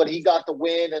heel, but he got the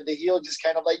win, and the heel just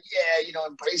kind of like,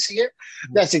 embracing it.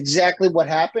 That's exactly what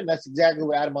happened. That's exactly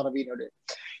what Adam Ottavino did.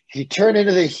 He turned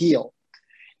into the heel,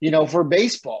 for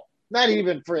baseball, not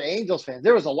even for Angels fans.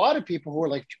 There was a lot of people who were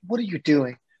like, what are you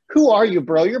doing? Who are you,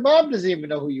 bro? Your mom doesn't even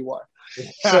know who you are.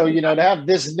 So, to have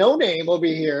this no name over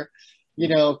here,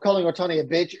 calling Ohtani a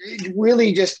bitch, it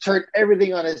really just turned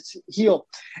everything on its heel.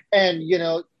 And,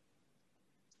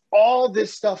 all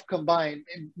this stuff combined,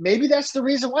 and maybe that's the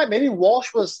reason why. Maybe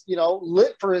Walsh was,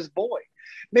 lit for his boy.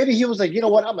 Maybe he was like, you know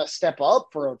what, I'm going to step up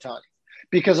for Ohtani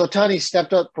because Ohtani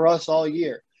stepped up for us all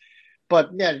year. But,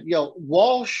 yeah,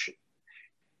 Walsh,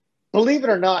 believe it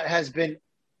or not, has been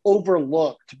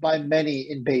overlooked by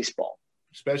many in baseball.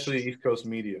 Especially East Coast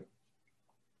media.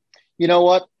 You know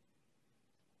what?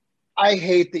 I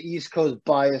hate the East Coast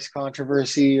bias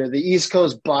controversy or the East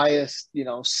Coast bias,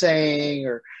 saying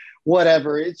or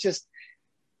whatever. It's just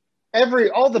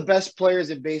all the best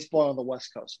players in baseball are on the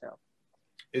West Coast now.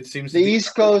 It seems the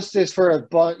East Coast is for a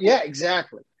bunch. Yeah,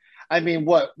 exactly. I mean,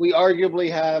 we arguably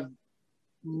have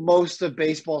most of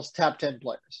baseball's top 10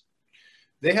 players.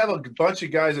 They have a bunch of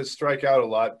guys that strike out a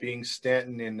lot, being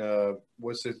Stanton and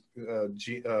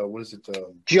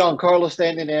Giancarlo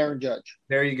Stanton and Aaron Judge.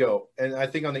 There you go. And I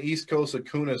think on the East Coast,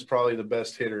 Acuna is probably the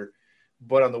best hitter.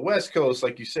 But on the West Coast,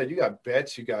 like you said, you got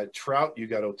Betts, you got Trout, you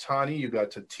got Ohtani, you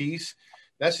got Tatis.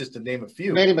 That's just to name a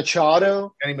few. Manny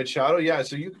Machado, yeah.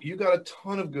 So you got a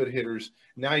ton of good hitters.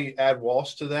 Now you add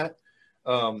Walsh to that.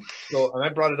 And I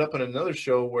brought it up in another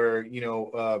show where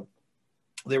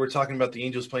they were talking about the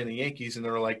Angels playing the Yankees, and they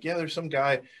were like, yeah, there's some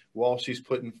guy Walsh he's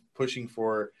pushing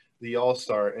for the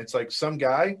All-Star. And it's like, some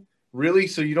guy? Really?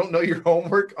 So you don't know your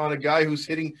homework on a guy who's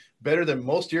hitting better than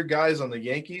most of your guys on the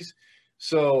Yankees?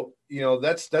 So,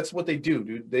 that's what they do,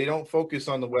 dude. They don't focus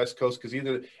on the West Coast because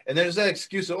and there's that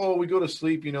excuse of, we go to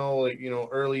sleep,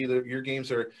 early, your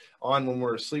games are on when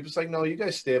we're asleep. It's like, no, you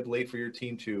guys stay up late for your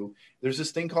team too. There's this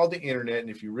thing called the internet,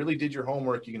 and if you really did your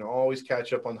homework, you can always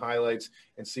catch up on highlights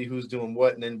and see who's doing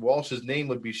what. And then Walsh's name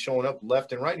would be showing up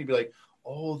left and right, and you'd be like,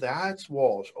 oh, that's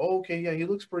Walsh. Oh, okay, yeah, he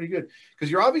looks pretty good.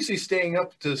 Because you're obviously staying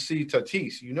up to see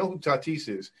Tatis. You know who Tatis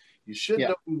is. You should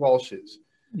know who Walsh is.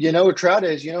 You know who Trout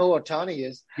is. You know who Ohtani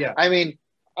is. Yeah. I mean,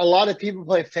 a lot of people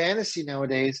play fantasy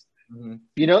nowadays. Mm-hmm.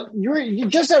 You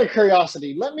just out of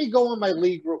curiosity, let me go on my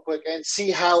league real quick and see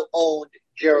how owned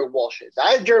Jared Walsh is.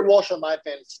 I had Jared Walsh on my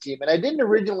fantasy team, and I didn't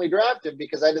originally draft him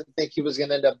because I didn't think he was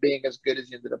going to end up being as good as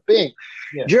he ended up being.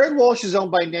 Yeah. Jared Walsh is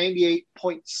owned by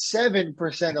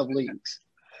 98.7% of leagues.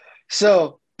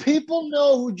 So people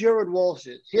know who Jared Walsh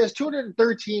is. He has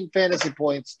 213 fantasy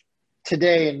points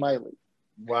today in my league.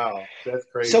 Wow, that's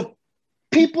crazy. So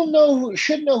people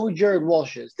should know who Jared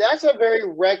Walsh is. That's a very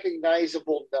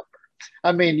recognizable number.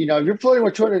 I mean, you're flirting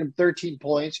with 213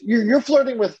 points. You're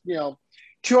flirting with,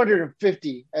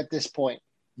 250 at this point.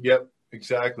 Yep,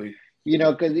 exactly.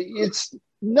 Because it's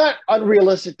not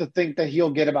unrealistic to think that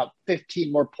he'll get about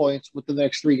 15 more points with the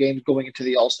next 3 games going into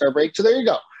the All-Star break. So there you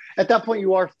go. At that point,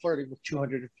 you are flirting with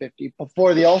 250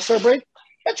 before the All-Star break.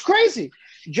 That's crazy.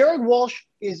 Jared Walsh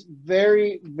is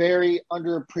very, very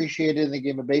underappreciated in the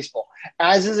game of baseball,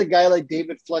 as is a guy like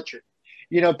David Fletcher.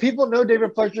 People know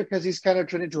David Fletcher because he's kind of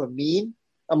turned into a meme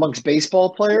amongst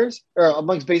baseball players or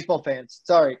amongst baseball fans.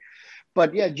 Sorry.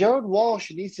 But, yeah, Jared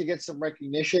Walsh needs to get some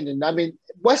recognition. And, I mean,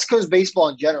 West Coast baseball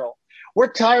in general,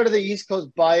 we're tired of the East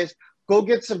Coast bias. Go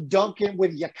get some Dunkin'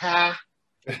 with your car,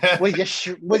 with your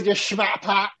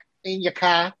schmapak in your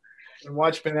car. and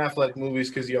watch Ben Affleck movies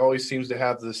because he always seems to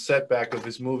have the setback of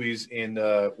his movies in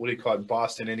what do you call it,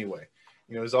 Boston anyway.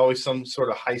 There's always some sort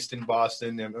of heist in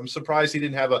Boston, and I'm surprised he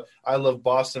didn't have a "I love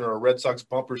Boston" or a Red Sox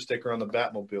bumper sticker on the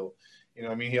Batmobile.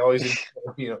 He always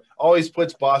always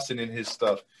puts Boston in his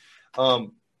stuff.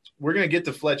 We're gonna get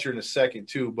to Fletcher in a second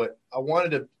too, but I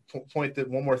wanted to point that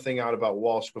one more thing out about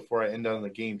Walsh before I end on the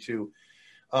game too.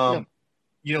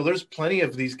 There's plenty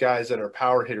of these guys that are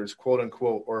power hitters, quote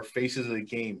unquote, or faces of the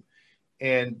game,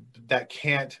 and that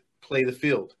can't play the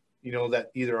field.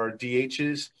 That either are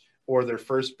DHs or their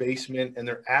first baseman, and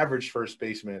their average first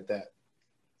baseman at that.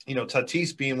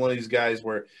 Tatis being one of these guys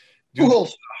where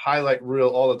dudes highlight reel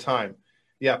all the time.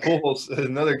 Yeah, Pujols,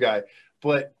 another guy.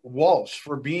 But Walsh,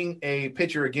 for being a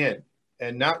pitcher again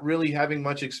and not really having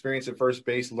much experience at first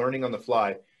base, learning on the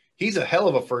fly, he's a hell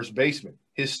of a first baseman.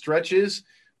 His stretches,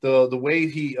 the way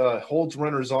he holds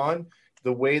runners on,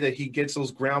 the way that he gets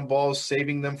those ground balls,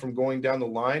 saving them from going down the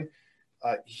line,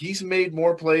 he's made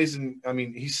more plays, and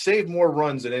he's saved more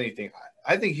runs than anything.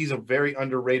 I think he's a very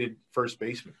underrated first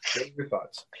baseman. What are your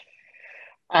thoughts?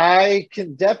 I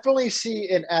can definitely see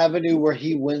an avenue where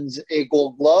he wins a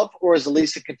Gold Glove or is at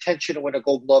least in contention to win a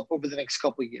Gold Glove over the next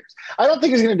couple of years. I don't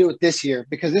think he's going to do it this year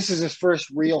because this is his first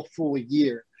real full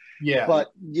year. Yeah.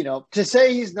 But, to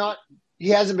say he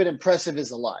hasn't been impressive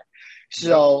is a lie.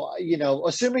 So,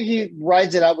 assuming he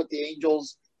rides it out with the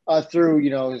Angels through,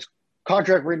 his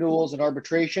contract renewals and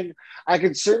arbitration, I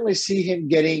could certainly see him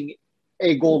getting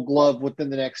a Gold Glove within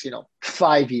the next,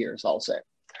 5 years, I'll say.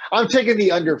 I'm taking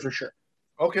the under for sure.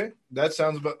 Okay, that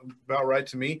sounds about right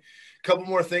to me. A couple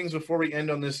more things before we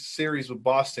end on this series with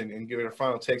Boston and give it our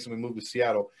final takes and we move to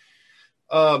Seattle.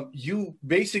 You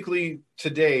basically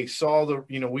today saw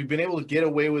we've been able to get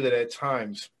away with it at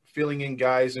times, filling in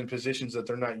guys in positions that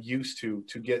they're not used to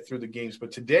get through the games.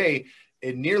 But today,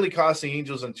 it nearly cost the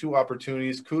Angels on 2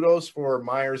 opportunities. Kudos for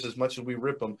Myers as much as we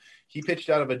rip him. He pitched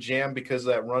out of a jam because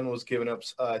that run was given up.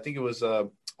 I think it was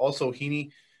also Heaney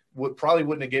probably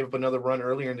wouldn't have gave up another run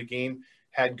earlier in the game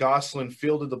had Goslin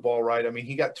fielded the ball right.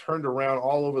 He got turned around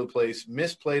all over the place,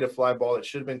 misplayed a fly ball that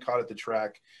should have been caught at the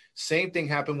track. Same thing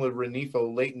happened with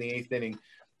Renifo late in the 8th inning.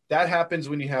 That happens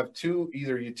when you have 2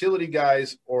 either utility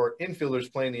guys or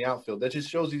infielders playing the outfield. That just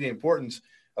shows you the importance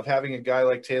of having a guy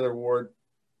like Taylor Ward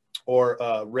or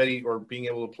ready or being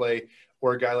able to play,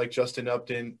 or a guy like Justin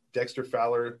Upton, Dexter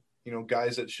Fowler,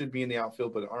 guys that should be in the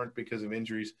outfield but aren't because of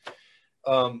injuries.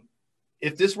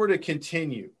 If this were to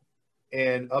continue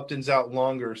and Upton's out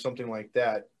longer or something like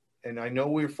that, and I know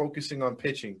we're focusing on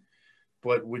pitching,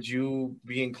 but would you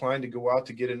be inclined to go out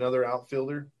to get another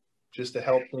outfielder just to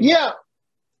help them? Yeah.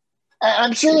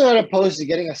 I'm certainly not opposed to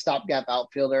getting a stopgap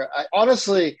outfielder.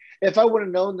 Honestly, if I would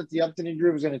have known that the Upton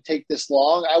injury was going to take this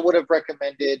long, I would have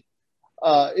recommended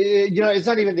it's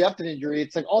not even the Upton injury.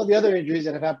 It's like all the other injuries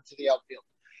that have happened to the outfield.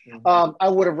 Mm-hmm. I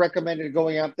would have recommended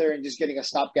going out there and just getting a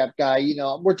stopgap guy.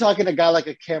 We're talking a guy like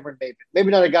a Cameron Maybin. Maybe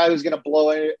not a guy who's going to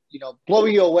blow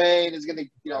you away and is going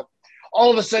to,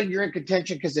 all of a sudden you're in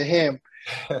contention because of him.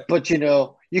 But,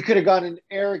 you could have gotten an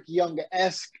Eric Young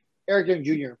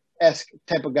Jr.-esque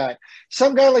type of guy.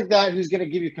 Some guy like that who's going to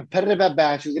give you competitive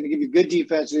at-bats, who's going to give you good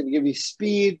defense, who's going to give you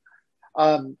speed,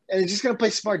 and is just going to play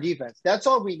smart defense. That's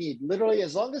all we need. Literally,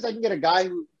 as long as I can get a guy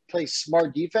who plays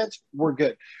smart defense, we're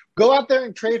good. Go out there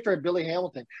and trade for a Billy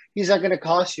Hamilton. He's not going to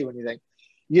cost you anything.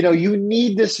 You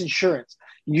need this insurance.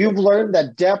 You've learned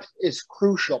that depth is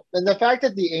crucial. And the fact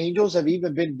that the Angels have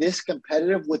even been this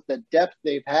competitive with the depth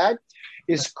they've had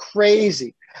is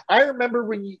crazy. I remember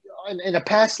when you, in a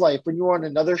past life, when you were on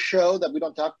another show that we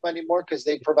don't talk about anymore because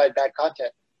they provide bad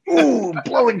content. Ooh,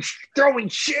 throwing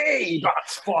shade.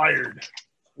 Shots fired.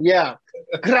 Yeah.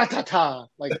 Gratata.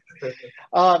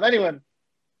 Anyway.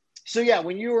 So, yeah,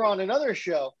 when you were on another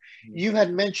show, you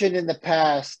had mentioned in the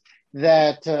past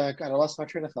that God, I lost my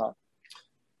train of thought.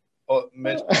 Oh,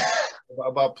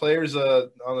 about players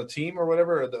on the team or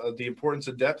whatever, the importance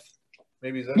of depth.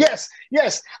 Maybe is that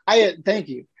yes. Thank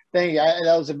you.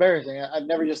 That was embarrassing. I've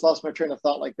never just lost my train of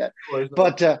thought like that.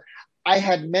 But I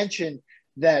had mentioned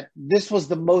that this was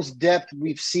the most depth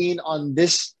we've seen on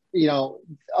this,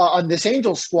 on this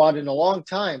Angels squad in a long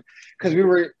time, because we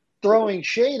were throwing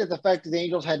shade at the fact that the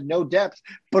Angels had no depth.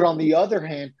 But on the other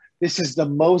hand, this is the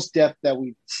most depth that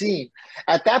we've seen.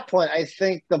 At that point, I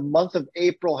think the month of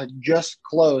April had just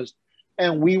closed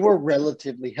and we were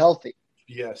relatively healthy.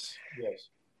 Yes.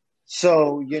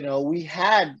 So, we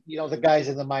had, the guys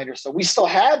in the minors. So we still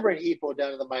had Renifo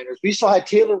down in the minors. We still had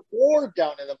Taylor Ward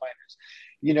down in the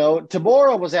minors.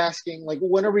 Tamora was asking,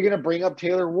 when are we going to bring up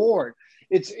Taylor Ward?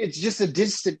 it's just a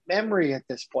distant memory at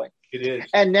this point. It is.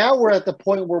 And now we're at the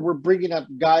point where we're bringing up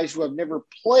guys who have never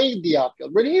played the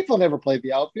outfield. Rengifo never played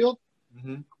the outfield.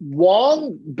 Mm-hmm.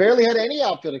 Wong barely had any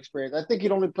outfield experience. I think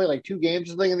he'd only played like 2 games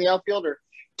or something in the outfield or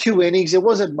 2 innings. It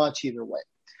wasn't much either way.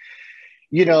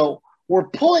 You know, we're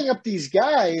pulling up these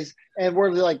guys and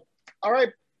we're like, all right,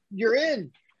 you're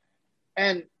in.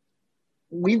 And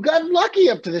we've gotten lucky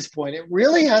up to this point. It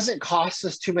really hasn't cost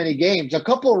us too many games. A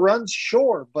couple of runs,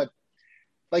 sure. But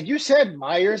like you said,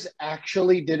 Myers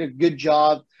actually did a good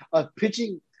job of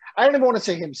pitching. I don't even want to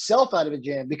say himself out of a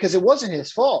jam because it wasn't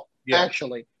his fault,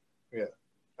 actually. Yeah.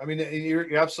 I mean,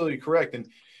 you're absolutely correct.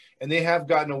 And they have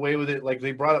gotten away with it. Like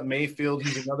they brought up Mayfield.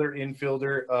 He's another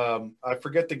infielder. I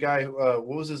forget the guy. What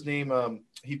was his name?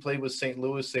 He played with St.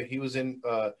 Louis. He was in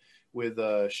with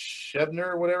Shebner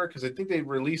or whatever because I think they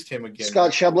released him again.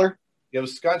 Scott Schebler? Yeah, it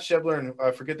was Scott Schebler, and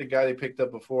I forget the guy they picked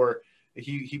up before.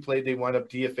 He played. They wound up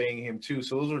DFAing him too.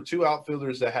 So those were 2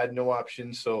 outfielders that had no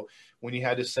options. So when you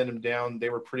had to send them down, they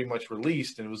were pretty much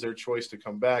released, and it was their choice to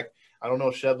come back. I don't know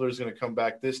if Schebler is going to come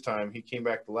back this time. He came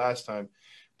back the last time.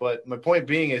 But my point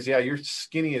being is, yeah, you're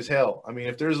skinny as hell. I mean,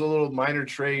 if there's a little minor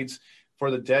trades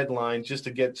for the deadline just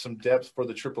to get some depth for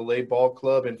the AAA ball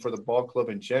club and for the ball club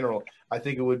in general, I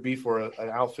think it would be for an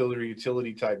outfielder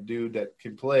utility type dude that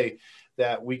can play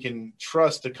that we can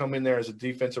trust to come in there as a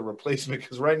defensive replacement.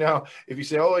 Because right now, if you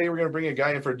say, oh, hey, we're going to bring a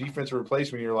guy in for a defensive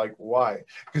replacement, you're like, why?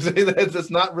 Because that's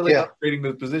not really upgrading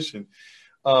the position.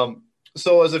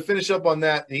 So as I finish up on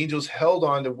that, the Angels held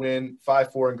on to win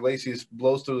 5-4, and Iglesias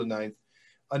blows through the 9th.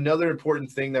 Another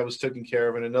important thing that was taken care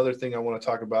of, and another thing I want to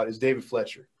talk about is David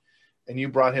Fletcher. And you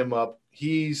brought him up.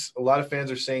 A lot of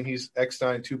fans are saying he's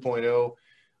Eckstein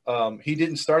 2.0. He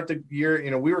didn't start the year.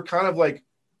 You know, we were kind of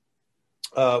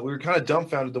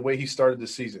dumbfounded the way he started the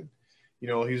season. You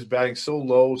know, he was batting so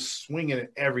low, swinging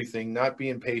at everything, not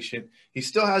being patient. He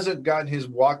still hasn't gotten his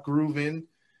walk groove in,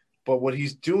 but what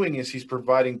he's doing is he's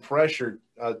providing pressure,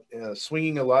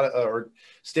 swinging a lot or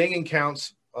staying in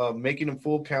counts, making him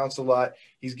full counts a lot.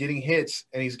 He's getting hits,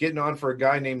 and he's getting on for a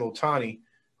guy named Ohtani,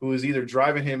 who is either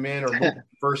driving him in or moving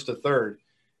first to third.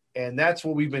 And that's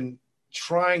what we've been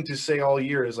trying to say all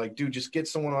year is like, dude, just get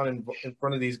someone on in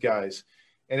front of these guys.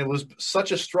 And it was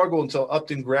such a struggle until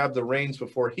Upton grabbed the reins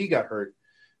before he got hurt.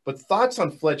 But thoughts on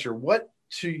Fletcher, what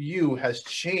to you has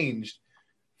changed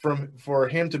for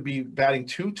him to be batting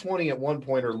 220 at one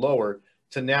point or lower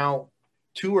to now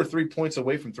 2 or 3 points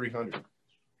away from 300?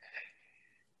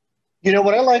 You know,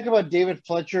 what I like about David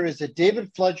Fletcher is that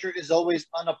David Fletcher is always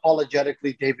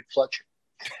unapologetically David Fletcher.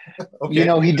 Okay. You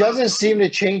know, he doesn't seem to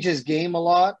change his game a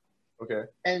lot. Okay.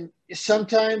 And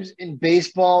sometimes in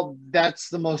baseball, that's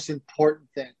the most important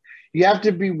thing. You have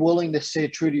to be willing to stay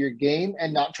true to your game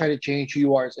and not try to change who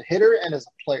you are as a hitter and as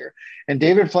a player. And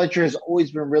David Fletcher has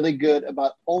always been really good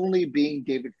about only being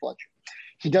David Fletcher.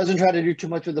 He doesn't try to do too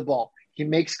much with the ball. He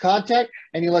makes contact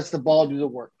and he lets the ball do the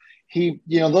work. He,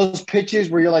 you know, those pitches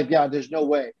where you're like, yeah, there's no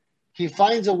way. He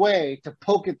finds a way to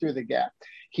poke it through the gap.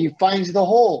 He finds the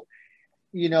hole.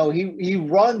 You know, he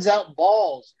runs out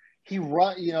balls.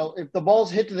 You know, if the ball's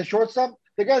hit to the shortstop,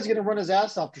 the guy's going to run his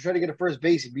ass off to try to get a first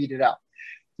base and beat it out.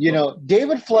 You know,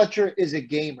 David Fletcher is a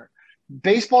gamer.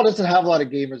 Baseball doesn't have a lot of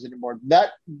gamers anymore. That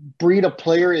breed of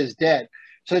player is dead.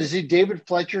 So to see David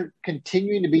Fletcher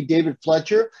continuing to be David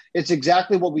Fletcher, it's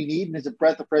exactly what we need, and it's a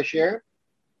breath of fresh air.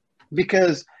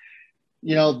 Because,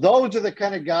 you know, those are the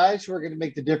kind of guys who are going to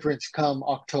make the difference come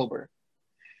October.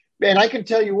 And I can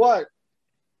tell you what,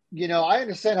 you know, I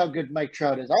understand how good Mike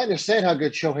Trout is. I understand how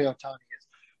good Shohei Ohtani is.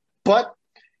 But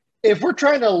if we're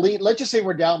trying to lead, let's just say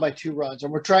we're down by 2 runs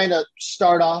and we're trying to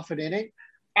start off an inning,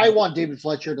 I want David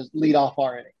Fletcher to lead off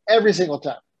our inning every single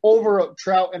time over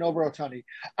Trout and over Ohtani.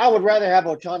 I would rather have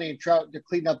Ohtani and Trout to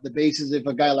clean up the bases if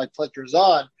a guy like Fletcher's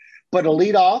on. But to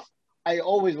lead off, I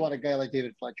always want a guy like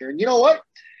David Fletcher. And you know what?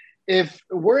 If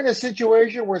we're in a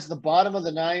situation where it's the bottom of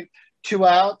the 9th, 2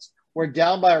 outs, we're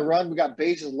down by a run, we got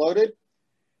bases loaded,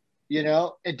 you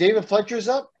know, and David Fletcher's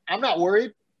up, I'm not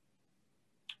worried.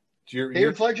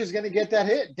 David Fletcher's going to get that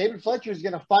hit. David Fletcher is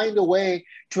going to find a way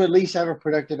to at least have a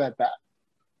productive at-bat.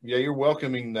 Yeah, you're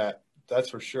welcoming that. That's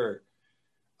for sure.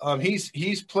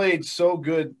 He's played so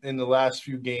good in the last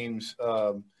few games.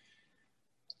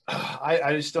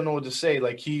 I just don't know what to say.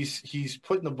 Like he's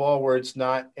putting the ball where it's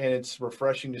not, and it's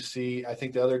refreshing to see. I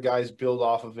think the other guys build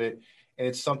off of it, and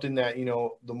it's something that, you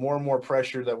know, the more and more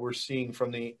pressure that we're seeing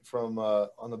from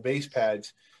on the base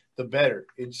pads, the better.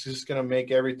 It's just going to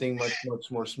make everything much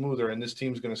more smoother, and this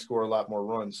team's going to score a lot more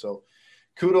runs. So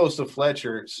kudos to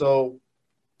Fletcher. So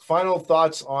final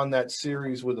thoughts on that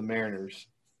series with the Mariners,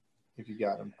 if you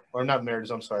got them. Or not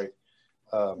Mariners, I'm sorry.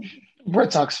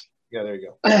 Red Sox. Yeah, there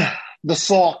you go. The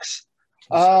Sox.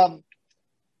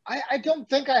 I don't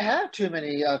think I have too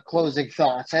many closing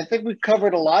thoughts. I think we've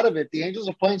covered a lot of it. The Angels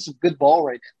are playing some good ball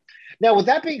right now. Now, with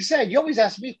that being said, you always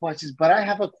ask me questions, but I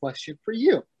have a question for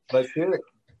you. Let's hear it.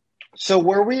 So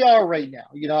where we are right now,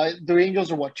 the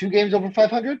Angels are what, 2 games over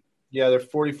 500? Yeah, they're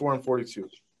 44 and 42.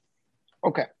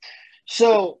 Okay.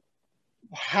 So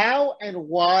how and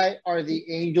why are the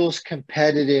Angels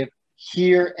competitive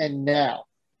here and now?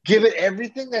 Given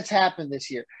everything that's happened this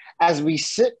year, as we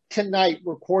sit tonight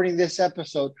recording this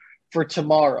episode for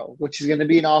tomorrow, which is going to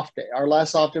be an off day, our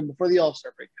last off day before the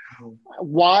All-Star break,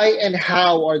 why and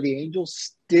how are the Angels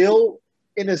still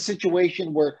in a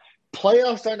situation where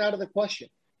playoffs aren't out of the question?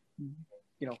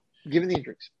 Given the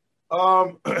injuries.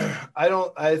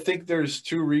 I think there's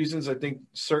 2 reasons. I think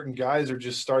certain guys are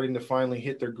just starting to finally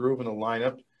hit their groove in the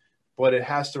lineup, but it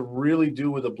has to really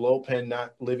do with the bullpen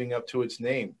not living up to its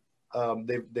name.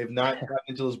 They've not gotten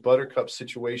into those Buttercup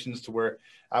situations to where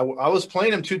I was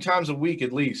playing them 2 times a week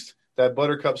at least, that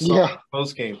Buttercup song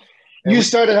post game. You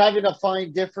started having to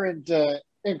find different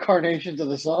incarnations of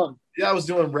the song. Yeah, I was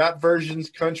doing rap versions,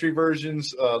 country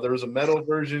versions. There was a metal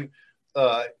version.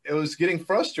 It was getting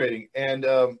frustrating, and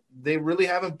they really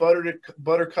haven't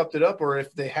buttercupped it up, or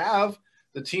if they have,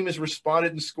 the team has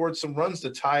responded and scored some runs to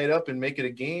tie it up and make it a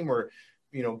game, or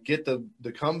get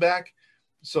the comeback.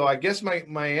 So I guess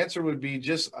my answer would be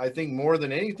just, I think more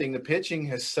than anything, the pitching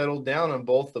has settled down on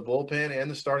both the bullpen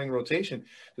and the starting rotation.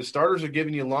 The starters are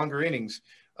giving you longer innings.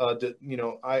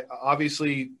 I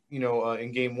obviously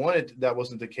in game 1 that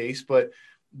wasn't the case, but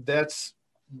that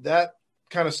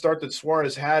kind of start that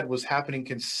Suarez had was happening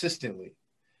consistently.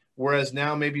 Whereas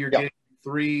now maybe you're getting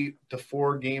 3 to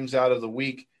 4 games out of the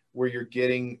week where you're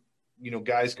getting,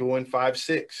 guys going 5,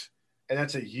 6. And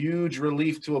that's a huge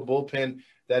relief to a bullpen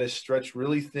that is stretched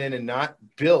really thin and not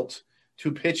built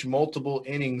to pitch multiple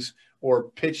innings or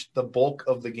pitch the bulk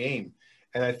of the game.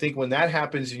 And I think when that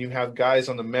happens and you have guys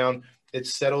on the mound, it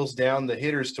settles down the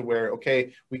hitters to where,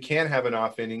 okay, we can have an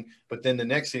off inning, but then the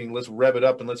next inning, let's rev it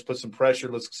up and let's put some pressure.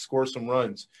 Let's score some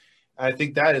runs. And I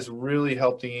think that has really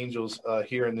helped the Angels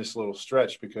here in this little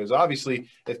stretch, because obviously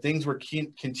if things were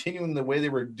continuing the way they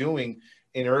were doing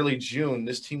in early June,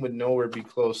 this team would nowhere be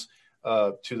close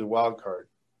to the wild card.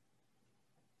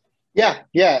 Yeah.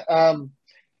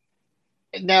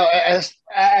 Now,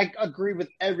 I agree with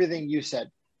everything you said.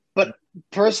 But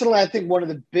personally, I think one of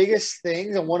the biggest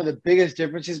things and one of the biggest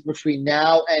differences between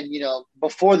now and,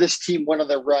 before this team went on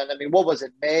their run, I mean, what was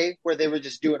it, May, where they were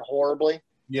just doing horribly?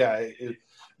 Yeah,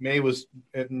 May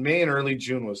and early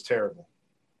June was terrible.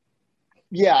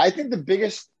 Yeah, I think the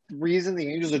biggest reason the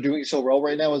Angels are doing so well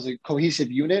right now as a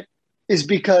cohesive unit is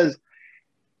because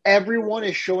everyone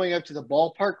is showing up to the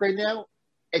ballpark right now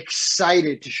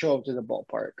excited to show up to the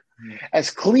ballpark. As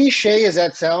cliche as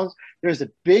that sounds, there's a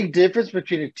big difference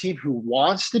between a team who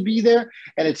wants to be there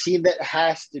and a team that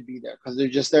has to be there because they're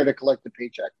just there to collect the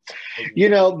paycheck.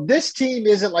 This team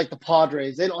isn't like the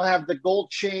Padres. They don't have the gold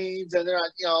chains and they're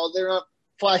not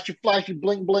flashy,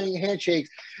 bling, bling handshakes.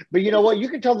 But you know what? You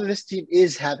can tell that this team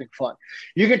is having fun.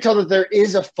 You can tell that there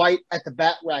is a fight at the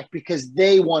bat rack because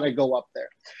they want to go up there.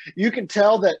 You can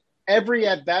tell that every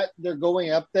at-bat they're going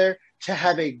up there to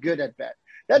have a good at-bat.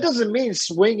 That doesn't mean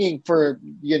swinging for,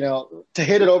 to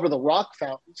hit it over the rock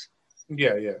fountains.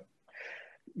 Yeah.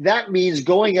 That means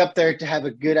going up there to have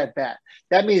a good at-bat.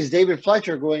 That means David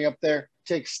Fletcher going up there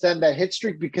to extend that hit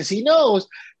streak because he knows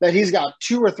that he's got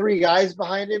 2 or 3 guys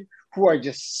behind him who are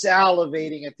just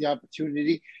salivating at the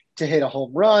opportunity to hit a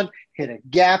home run, hit a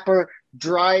gapper,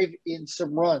 drive in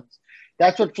some runs.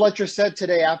 That's what Fletcher said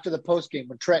today after the postgame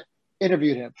when Trent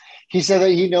interviewed him. He said that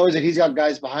he knows that he's got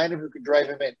guys behind him who can drive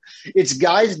him in. It's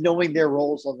guys knowing their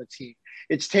roles on the team.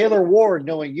 It's Taylor Ward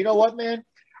knowing, you know what, man?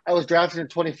 I was drafted in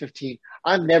 2015.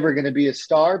 I'm never going to be a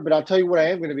star, but I'll tell you what I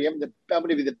am going to be. I'm going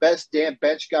to be the best damn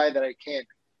bench guy that I can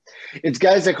be. It's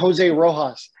guys like Jose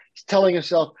Rojas. He's telling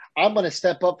himself, I'm going to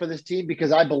step up for this team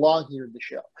because I belong here in the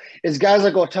show. It's guys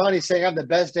like Ohtani saying, I'm the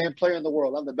best damn player in the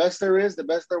world. I'm the best there is, the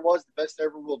best there was, the best there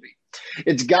ever will be.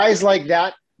 It's guys like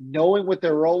that knowing what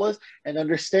their role is and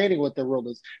understanding what their role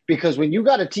is. Because when you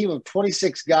got a team of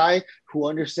 26 guys who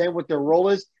understand what their role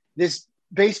is, this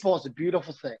baseball is a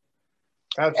beautiful thing.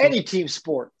 Absolutely. Any team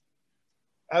sport.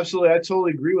 Absolutely. I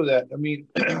totally agree with that. I mean,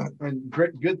 and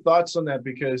good thoughts on that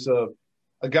because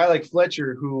a guy like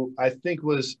Fletcher, who I think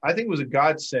was a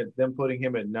godsend, them putting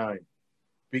him at 9,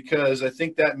 because I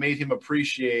think that made him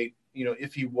appreciate,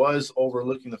 if he was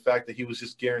overlooking the fact that he was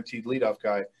just guaranteed leadoff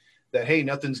guy, that, hey,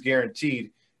 nothing's guaranteed.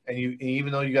 And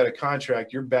even though you got a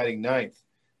contract, you're batting 9th.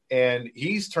 and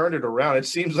he's turned it around. It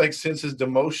seems like since his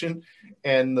demotion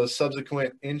and the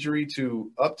subsequent injury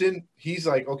to Upton, he's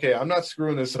like, okay, I'm not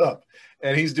screwing this up.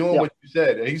 And he's doing what you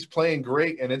said. And he's playing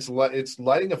great, and it's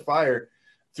lighting a fire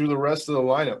through the rest of the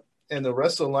lineup. And the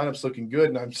rest of the lineup's looking good.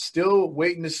 And I'm still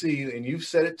waiting to see, and you've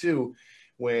said it too,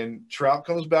 when Trout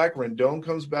comes back, Rendon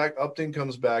comes back, Upton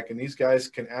comes back, and these guys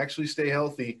can actually stay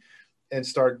healthy and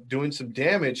start doing some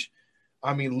damage.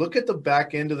 I mean, look at the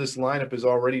back end of this lineup is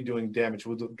already doing damage.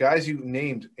 With the guys you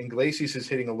named, Iglesias is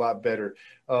hitting a lot better.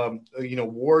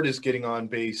 Ward is getting on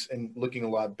base and looking a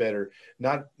lot better.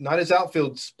 Not his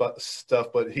outfield stuff,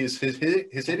 but his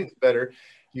hitting's better.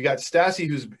 You got Stassi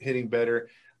who's hitting better.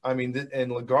 I mean,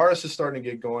 and Lagares is starting to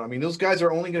get going. I mean, those guys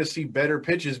are only going to see better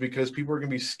pitches because people are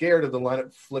going to be scared of the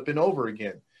lineup flipping over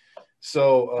again.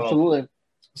 So, absolutely.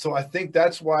 So I think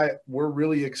that's why we're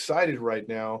really excited right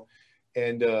now.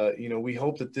 And, we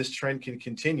hope that this trend can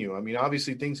continue. I mean,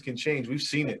 obviously things can change. We've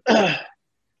seen it.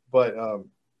 But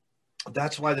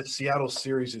that's why the Seattle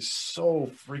series is so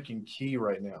freaking key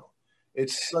right now.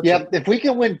 It's such if we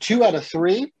can win 2 out of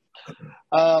 3,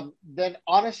 then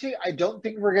honestly, I don't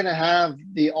think we're going to have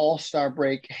the All-Star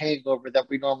break hangover that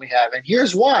we normally have. And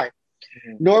here's why.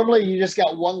 Mm-hmm. Normally, you just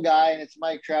got one guy, and it's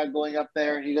Mike Trout going up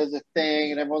there, and he does a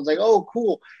thing, and everyone's like, oh,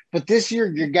 cool. But this year,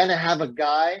 you're going to have a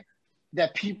guy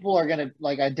that people are going to,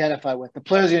 like, identify with. The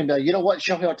players are going to be like, you know what,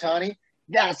 Shohei Ohtani,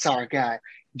 that's our guy.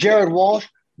 Jared Walsh,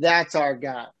 that's our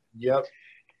guy. Yep.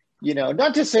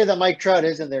 Not to say that Mike Trout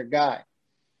isn't their guy,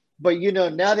 but,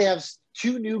 now they have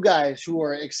 2 new guys who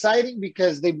are exciting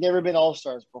because they've never been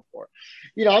All-Stars before.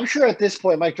 I'm sure at this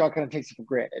point, Mike Trout kind of takes it for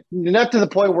granted. Not to the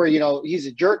point where, he's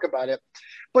a jerk about it,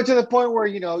 but to the point where,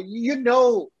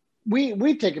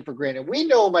 we take it for granted. We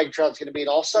know Mike Trout's going to be an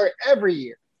All-Star every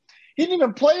year. He didn't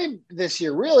even play this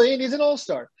year, really, and he's an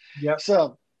All-Star. Yeah.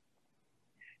 So,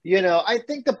 I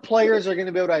think the players are going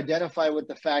to be able to identify with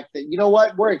the fact that, you know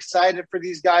what, we're excited for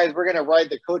these guys. We're going to ride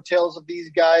the coattails of these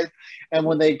guys. And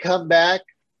when they come back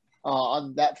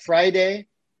on that Friday,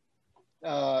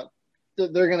 they're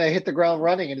going to hit the ground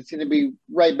running, and it's going to be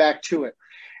right back to it.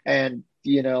 And,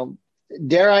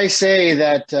 dare I say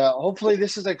that hopefully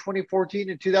this is like 2014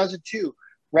 and 2002.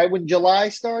 Right when July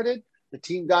started, the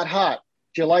team got hot.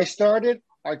 July started,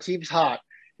 our team's hot.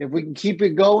 If we can keep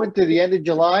it going to the end of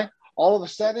July, all of a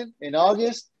sudden in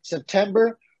August,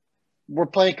 September, we're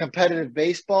playing competitive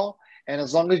baseball. And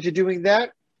as long as you're doing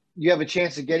that, you have a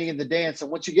chance of getting in the dance. And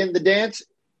once you get in the dance,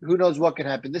 who knows what can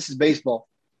happen. This is baseball.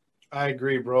 I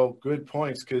agree, bro. Good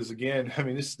points. Because again, I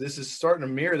mean, this is starting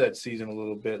to mirror that season a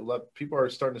little bit. People are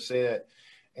starting to say that.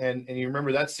 And you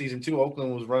remember that season too,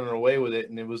 Oakland was running away with it,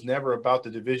 and it was never about the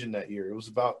division that year. It was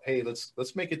about, hey,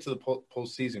 let's make it to the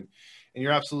postseason. And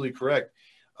you're absolutely correct.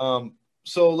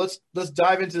 So let's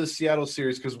dive into the Seattle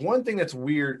series, because one thing that's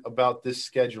weird about this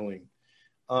scheduling,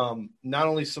 not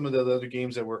only some of the other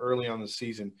games that were early on the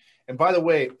season, and by the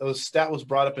way, a stat was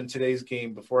brought up in today's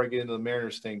game before I get into the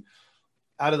Mariners thing.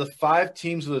 Out of the 5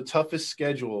 teams with the toughest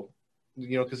schedule,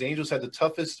 because the Angels had the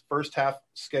toughest first half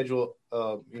schedule,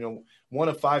 one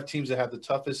of 5 teams that have the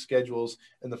toughest schedules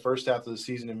in the first half of the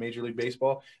season in Major League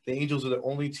Baseball. The Angels are the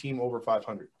only team over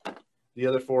 500. The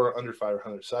other 4 are under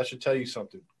 500. So that should tell you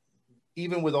something,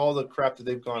 even with all the crap that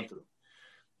they've gone through.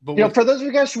 But for those of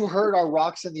you guys who heard our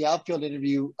Rocks in the Outfield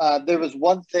interview, there was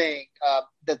one thing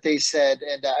that they said,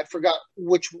 and I forgot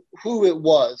who it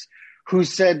was, who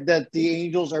said that the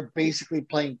Angels are basically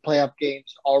playing playoff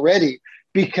games already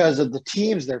because of the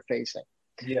teams they're facing.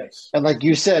 Yes. And like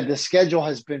you said, the schedule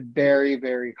has been very,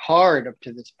 very hard up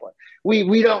to this point.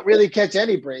 We don't really catch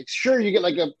any breaks. Sure, you get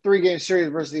like a 3-game series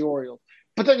versus the Orioles,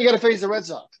 but then you got to face the Red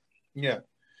Sox. Yeah.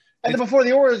 And then before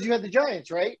the Orioles, you had the Giants,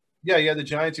 right? Yeah, you had the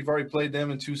Giants. You've already played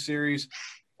them in 2 series.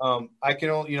 I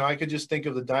could just think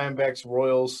of the Diamondbacks,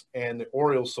 Royals, and the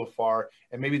Orioles so far,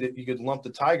 and maybe that you could lump the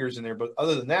Tigers in there. But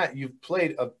other than that, you've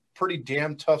played a pretty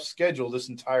damn tough schedule this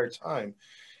entire time.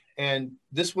 And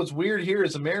what's weird here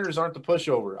is the Mariners aren't the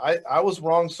pushover. I was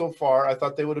wrong so far. I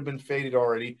thought they would have been faded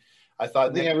already. I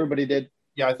think everybody did.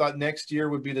 Yeah, I thought next year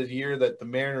would be the year that the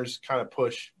Mariners kind of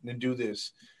push and do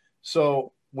this.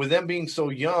 So with them being so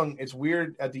young, it's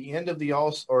weird at the end of the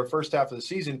first half of the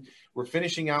season, we're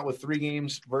finishing out with 3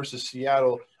 games versus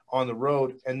Seattle on the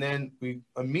road. And then we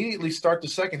immediately start the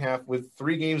second half with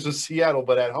 3 games with Seattle,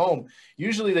 but at home.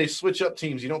 Usually they switch up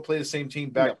teams. You don't play the same team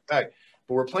back to back.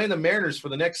 But we're playing the Mariners for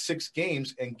the next 6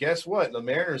 games, and guess what? The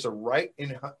Mariners are right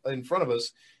in front of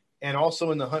us and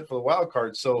also in the hunt for the wild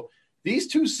card. So these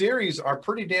 2 series are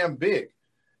pretty damn big.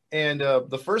 And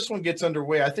the first one gets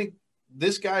underway. I think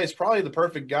this guy is probably the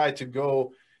perfect guy to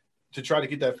go to try to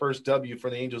get that first W for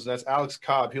the Angels, and that's Alex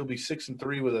Cobb. He'll be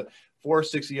 6-3 with a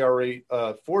 4.6 ERA,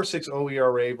 4.60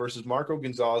 ERA versus Marco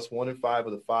Gonzalez, 1-5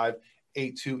 with a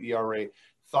 5.82 ERA.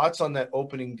 Thoughts on that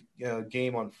opening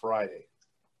game on Friday?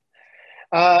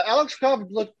 Alex Cobb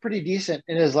looked pretty decent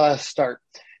in his last start.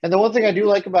 And the one thing I do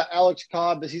like about Alex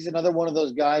Cobb is he's another one of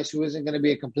those guys who isn't going to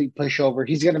be a complete pushover.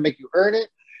 He's going to make you earn it.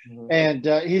 Mm-hmm. And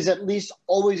he's at least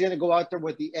always going to go out there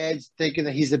with the edge, thinking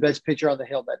that he's the best pitcher on the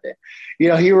hill that day. You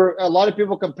know, a lot of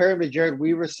people compare him to Jared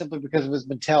Weaver simply because of his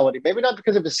mentality, maybe not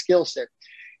because of his skill set,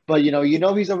 but you know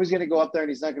he's always going to go up there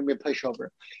and he's not going to be a pushover.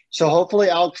 So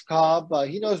hopefully Alex Cobb,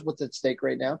 he knows what's at stake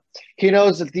right now. He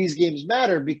knows that these games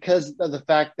matter because of the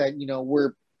fact that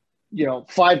we're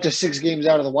 5 to 6 games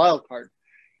out of the wild card.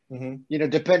 Mm-hmm.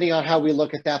 Depending on how we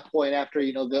look at that point after,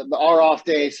 our off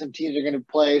day, some teams are going to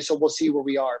play. So we'll see where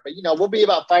we are. But, we'll be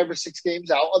about 5 or 6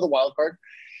 games out of the wild card.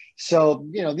 So,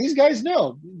 these guys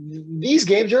know these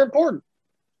games are important.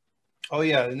 Oh,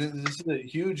 yeah. And this is a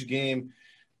huge game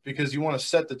because you want to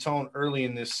set the tone early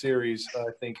in this series,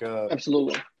 I think.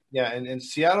 Absolutely. Yeah. And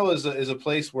Seattle is a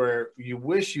place where you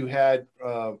wish you had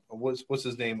what's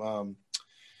his name?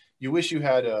 You wish you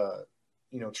had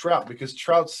Trout, because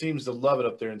Trout seems to love it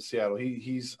up there in Seattle.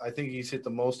 I think he's hit the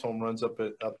most home runs up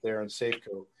there in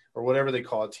Safeco or whatever they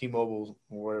call it, T-Mobile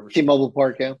or whatever. T-Mobile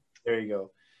Park, yeah. There you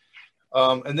go.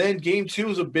 And then game 2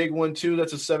 is a big one too.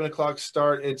 That's a 7:00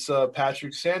 start. It's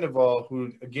Patrick Sandoval,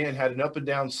 who again had an up and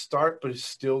down start, but has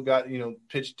still got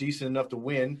pitched decent enough to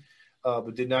win,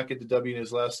 but did not get the W in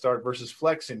his last start versus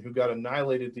Flexen, who got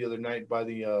annihilated the other night by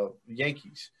the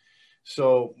Yankees.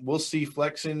 So we'll see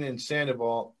Flexen and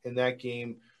Sandoval in that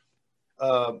game.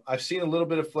 I've seen a little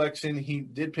bit of Flexen. He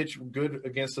did pitch good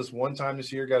against us one time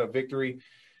this year, got a victory.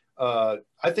 I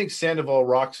think Sandoval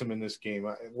rocks him in this game.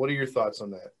 What are your thoughts on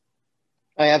that?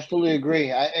 I absolutely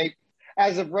agree. I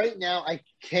as of right now, I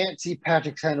can't see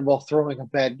Patrick Sandoval throwing a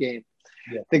bad game.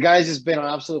 Yeah. The guy's just been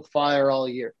on absolute fire all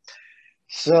year.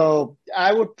 So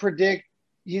I would predict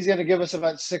he's going to give us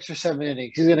about 6 or 7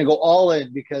 innings. He's going to go all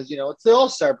in because, it's the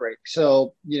All-Star break.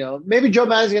 So, maybe Joe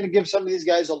Maddon's going to give some of these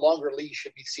guys a longer leash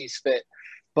if he sees fit.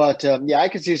 But, I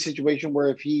could see a situation where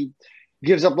if he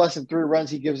gives up less than 3 runs,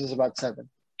 he gives us about 7.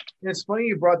 It's funny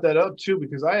you brought that up, too,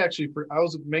 because I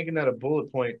was making that a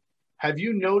bullet point. Have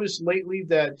you noticed lately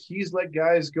that he's let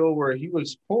guys go where he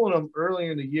was pulling them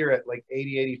earlier in the year at like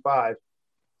 80, 85?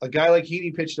 A guy like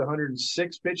Heaney pitched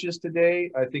 106 pitches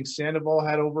today. I think Sandoval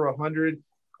had over 100.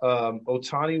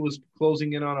 Ohtani was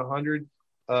closing in on 100.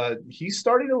 He's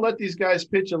starting to let these guys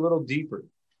pitch a little deeper.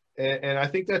 And I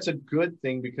think that's a good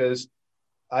thing because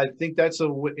I think that's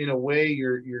in a way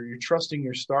you're trusting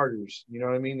your starters. You know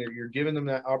what I mean? You're giving them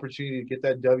that opportunity to get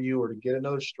that W or to get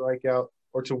another strikeout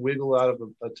or to wiggle out of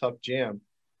a tough jam.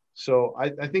 So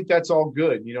I think that's all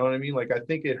good. You know what I mean? Like I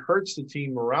think it hurts the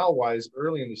team morale-wise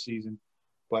early in the season.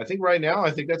 But I think right now,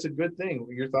 I think that's a good thing.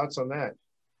 Your thoughts on that?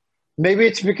 Maybe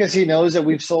it's because he knows that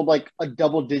we've sold like a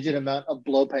double-digit amount of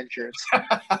blow pen shirts.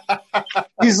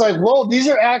 He's like, whoa, these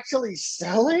are actually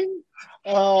selling?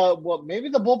 Well, maybe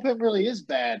the bullpen really is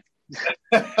bad.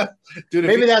 Dude,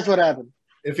 maybe that's what happened.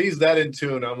 If he's that in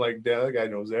tune, I'm like, damn, that guy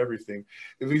knows everything.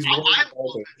 If he's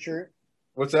shirt.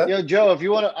 What's that? Yo, Joe, if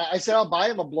you want to, I said I'll buy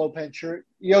him a blow pen shirt.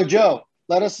 Yo, Joe,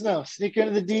 let us know. Sneak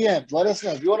into the DMs. Let us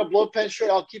know. If you want a blow pen shirt,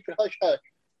 I'll keep it hush-hush.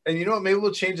 And you know what? Maybe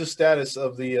we'll change the status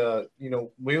of the,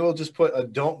 we will just put a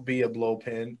don't be a blow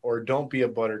pen or don't be a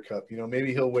buttercup.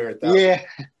 Maybe he'll wear it that way.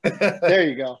 Yeah. There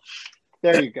you go.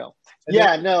 There you go.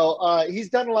 He's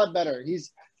done a lot better.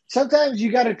 Sometimes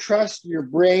you got to trust your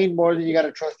brain more than you got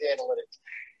to trust the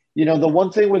analytics. The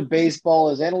one thing with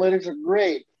baseball is analytics are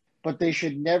great, but they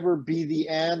should never be the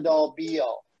end-all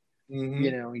be-all.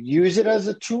 Mm-hmm. Use it as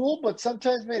a tool, but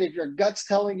sometimes, man, if your gut's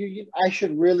telling you, I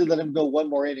should really let him go one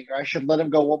more inning or I should let him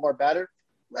go one more batter,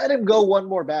 let him go one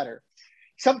more batter.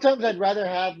 Sometimes I'd rather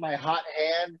have my hot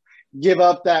hand give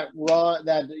up that run,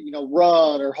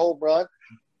 run or home run,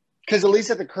 because at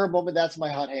least at the current moment, that's my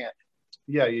hot hand.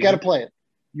 Yeah, you got to play it.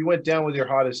 You went down with your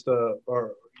hottest,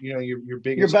 your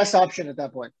biggest, your best option at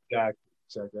that point.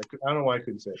 Exactly. I don't know why I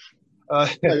couldn't say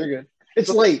it. No, you're good. It's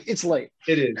late.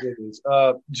 It is.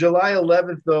 July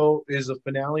 11th, though, is the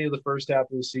finale of the first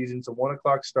half of the season. It's a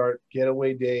 1:00 start,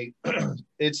 getaway day.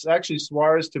 It's actually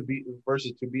Suarez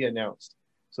versus to be announced.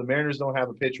 So Mariners don't have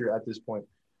a pitcher at this point.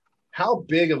 How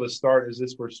big of a start is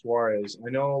this for Suarez? I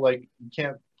know, you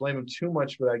can't blame him too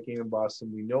much for that game in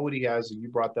Boston. We know what he has, and you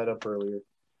brought that up earlier.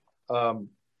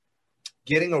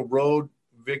 Getting a road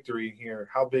victory here,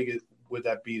 how big would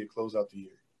that be to close out the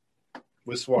year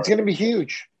with Suarez? It's going to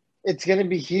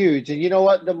be huge. And you know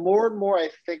what? The more and more I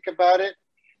think about it,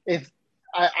 if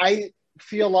I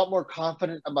feel a lot more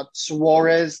confident about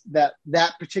Suarez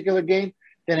that particular game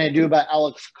than I do about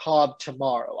Alex Cobb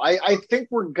tomorrow. I think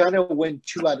we're gonna win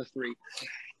 2 out of 3.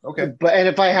 Okay. But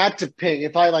if I had to pick,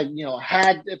 if I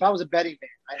if I was a betting man,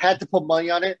 I had to put money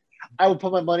on it. I would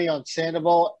put my money on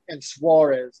Sandoval and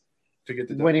Suarez To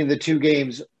get winning the 2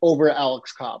 games over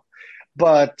Alex Cobb.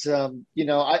 But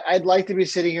I'd like to be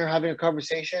sitting here having a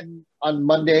conversation on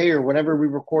Monday or whenever we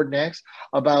record next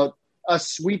about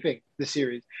us sweeping the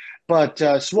series. But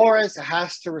Suarez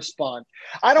has to respond.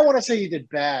 I don't want to say he did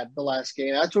bad the last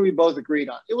game. That's what we both agreed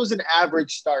on. It was an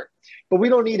average start, but we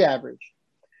don't need average.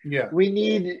 Yeah. We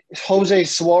need Jose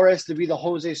Suarez to be the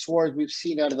Jose Suarez we've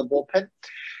seen out of the bullpen.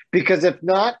 Because if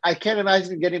not, I can't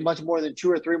imagine getting much more than 2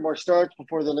 or 3 more starts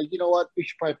before they're like, you know what, we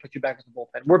should probably put you back in the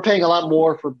bullpen. We're paying a lot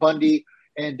more for Bundy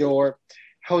and or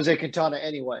Jose Quintana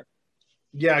anyway.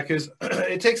 Yeah, because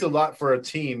it takes a lot for a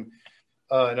team,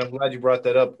 and I'm glad you brought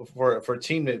that up, for a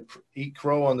team to eat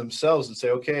crow on themselves and say,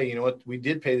 okay, you know what, we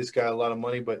did pay this guy a lot of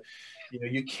money, but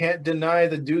you can't deny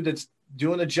the dude that's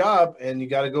doing the job, and you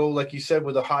got to go, like you said,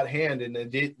 with a hot hand, and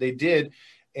they did.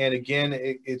 And again,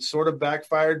 it sort of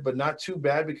backfired, but not too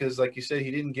bad because, like you said,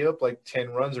 he didn't give up like 10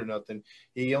 runs or nothing.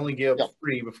 He only gave up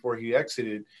 3 before he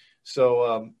exited.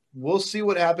 So we'll see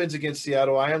what happens against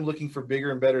Seattle. I am looking for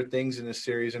bigger and better things in this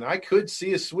series, and I could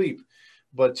see a sweep,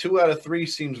 but 2 out of 3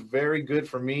 seems very good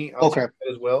for me. I'll take that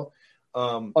as well.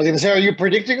 I was going to say, are you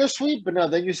predicting a sweep? But no,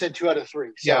 then you said 2 out of 3.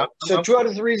 So, yeah, 2 out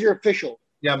of 3 is your official.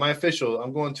 Yeah, my official.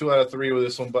 I'm going 2 out of 3 with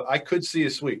this one, but I could see a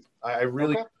sweep. I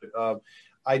really could.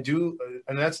 I do,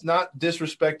 and that's not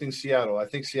disrespecting Seattle. I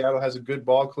think Seattle has a good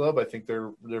ball club. I think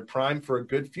they're primed for a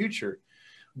good future.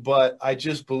 But I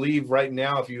just believe right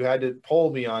now, if you had to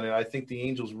poll me on it, I think the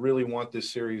Angels really want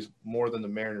this series more than the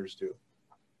Mariners do.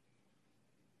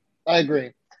 I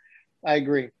agree.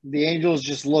 The Angels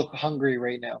just look hungry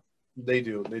right now. They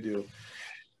do.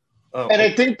 And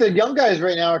I think the young guys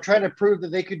right now are trying to prove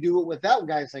that they could do it without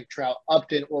guys like Trout,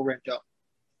 Upton, or Rinto.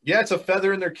 Yeah, it's a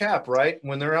feather in their cap, right?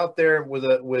 When they're out there with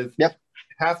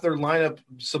half their lineup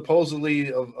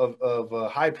supposedly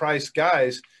of high-priced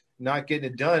guys not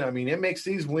getting it done. I mean, it makes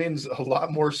these wins a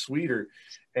lot more sweeter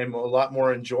and a lot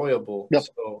more enjoyable. Yep.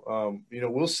 So,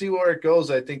 we'll see where it goes.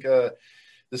 I think the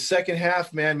second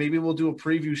half, man, maybe we'll do a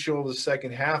preview show of the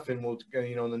second half, and we'll,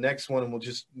 in the next one, and we'll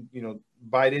just,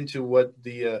 bite into what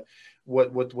the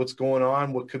what's going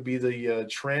on, what could be the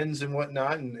trends and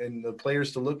whatnot, and the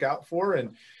players to look out for,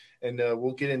 and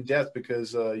we'll get in depth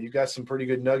because you got some pretty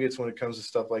good nuggets when it comes to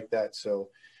stuff like that. So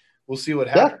we'll see what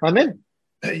happens. Yeah, I'm in.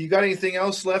 You got anything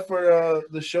else left for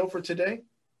the show for today?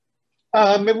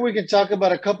 Maybe we can talk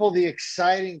about a couple of the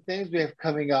exciting things we have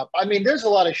coming up. I mean, there's a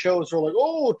lot of shows where like,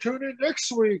 oh, tune in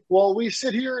next week while we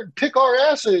sit here and pick our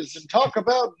asses and talk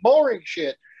about boring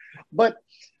shit. But,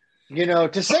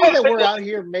 to say that we're out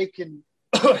here making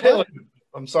 –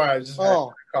 I'm sorry. I just had a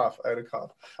cough. I had a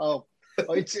cough. Oh,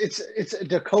 it's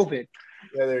the COVID.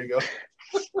 Yeah, there you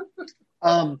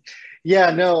go.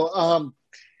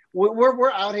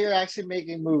 We're out here actually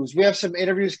making moves. We have some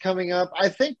interviews coming up. I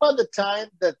think by the time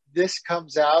that this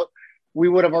comes out, we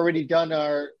would have already done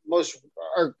our most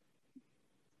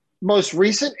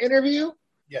recent interview.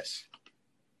 Yes.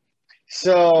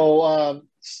 So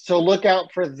look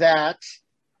out for that.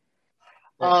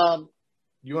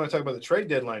 You want to talk about the trade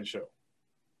deadline show?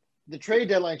 The trade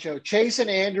deadline show. Chase and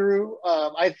Andrew,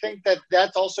 I think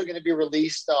that's also going to be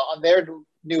released on their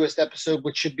newest episode,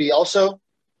 which should be also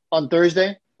on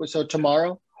Thursday. So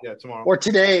tomorrow. Yeah, tomorrow. Or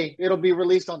today. It'll be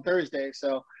released on Thursday.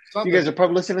 So you guys are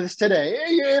probably listening to this today.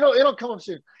 It'll come up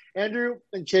soon. Andrew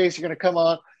and Chase are going to come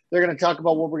on. They're going to talk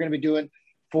about what we're going to be doing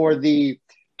for the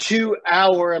 2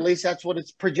 hour, at least that's what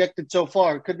it's projected so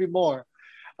far. It could be more.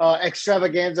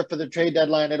 Extravaganza for the trade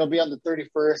deadline. It'll be on the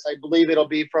 31st. I believe it'll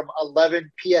be from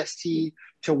 11 PST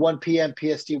to 1 p.m.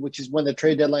 PST, which is when the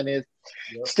trade deadline is.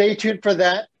 Yep. Stay tuned for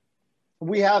that.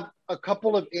 We have a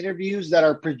couple of interviews that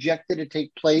are projected to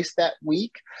take place that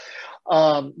week.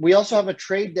 We also have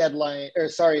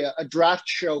a draft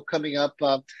show coming up.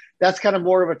 That's kind of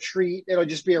more of a treat. It'll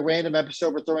just be a random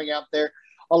episode we're throwing out there.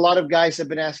 A lot of guys have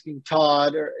been asking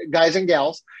Todd, or guys and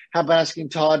gals have been asking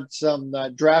Todd some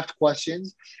draft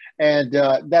questions, and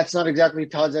that's not exactly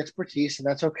Todd's expertise, and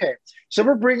that's okay. So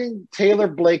we're bringing Taylor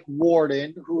Blake Ward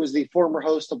in, who is the former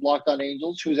host of Locked On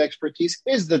Angels, whose expertise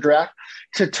is the draft,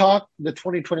 to talk the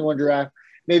 2021 draft,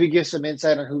 maybe give some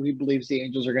insight on who he believes the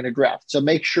Angels are going to draft. So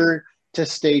make sure to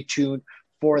stay tuned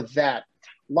for that.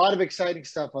 A lot of exciting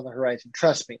stuff on the horizon,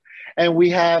 trust me. And we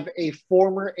have a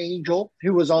former Angel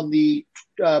who was on the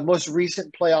most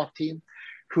recent playoff team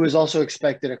who is also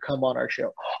expected to come on our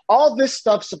show. All this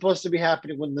stuff's supposed to be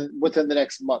happening within the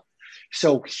next month.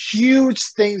 So huge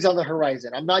things on the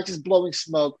horizon. I'm not just blowing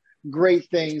smoke. Great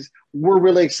things. We're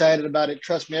really excited about it.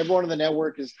 Trust me, everyone on the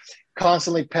network is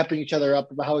constantly pepping each other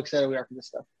up about how excited we are for this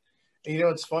stuff. And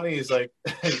what's funny is like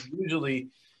usually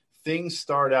things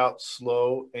start out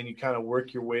slow and you kind of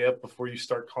work your way up before you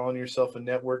start calling yourself a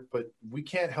network, but we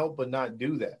can't help but not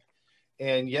do that.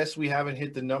 And yes, we haven't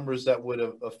hit the numbers that would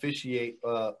officiate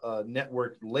a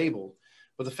network label,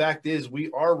 but the fact is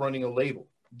we are running a label.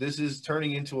 This is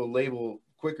turning into a label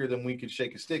quicker than we could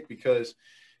shake a stick because,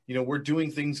 we're doing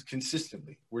things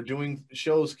consistently. We're doing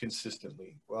shows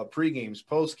consistently, pre-games,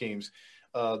 post-games,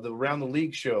 the Around the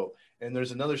League show. And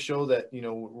there's another show that,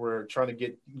 we're trying to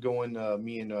get going,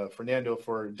 me and Fernando,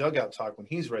 for Dugout Talk when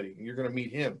he's ready. You're going to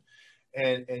meet him.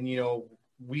 And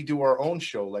we do our own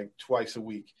show like twice a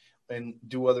week and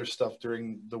do other stuff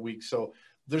during the week. So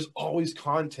there's always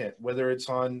content, whether it's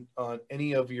on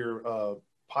any of your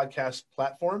podcast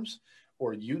platforms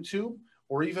or YouTube,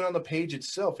 or even on the page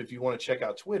itself. If you want to check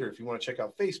out Twitter, if you want to check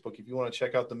out Facebook, if you want to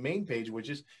check out the main page, which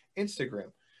is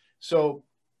Instagram. So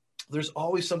there's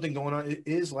always something going on. It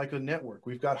is like a network.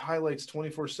 We've got highlights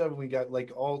 24/7. We got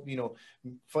like all,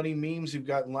 funny memes. We've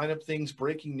got lineup things,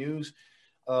 breaking news.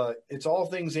 It's all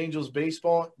things Angels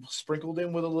baseball sprinkled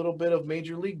in with a little bit of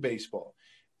Major League Baseball.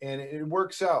 And it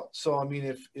works out. So, I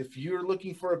mean, if you're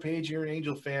looking for a page, you're an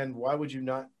Angel fan, why would you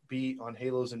not be on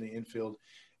Halos in the Infield?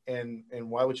 And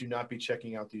why would you not be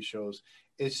checking out these shows?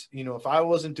 It's, if I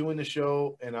wasn't doing the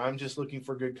show and I'm just looking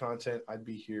for good content, I'd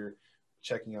be here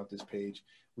checking out this page.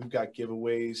 We've got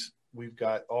giveaways. We've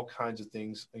got all kinds of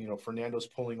things. Fernando's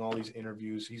pulling all these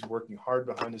interviews. He's working hard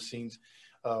behind the scenes,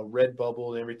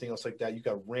 Redbubble and everything else like that. You've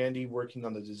got Randy working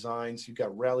on the designs. You've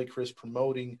got Rally Chris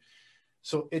promoting.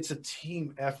 So it's a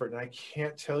team effort. And I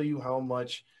can't tell you how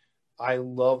much I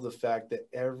love the fact that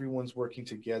everyone's working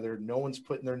together. No one's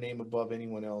putting their name above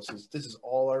anyone else's. This is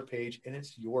all our page, and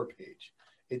it's your page.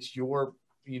 It's your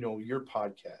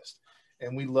podcast.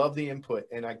 And we love the input.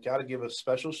 And I got to give a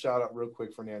special shout out real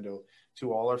quick, Fernando,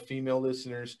 to all our female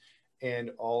listeners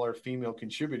and all our female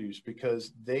contributors,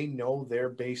 because they know their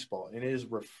baseball and it is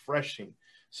refreshing.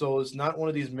 So it's not one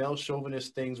of these male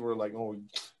chauvinist things where like, oh,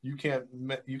 you can't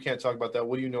talk about that.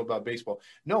 What do you know about baseball?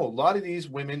 No, a lot of these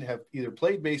women have either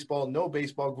played baseball, know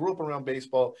baseball, grew up around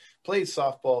baseball, played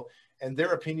softball, and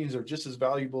their opinions are just as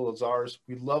valuable as ours.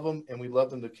 We love them, and we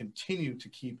love them to continue to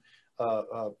keep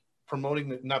putting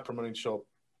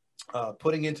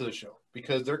into the show,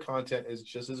 because their content is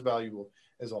just as valuable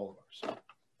as all of ours.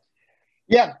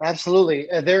 Yeah, absolutely.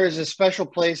 There is a special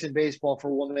place in baseball for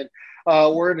women.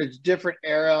 We're in a different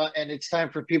era, and it's time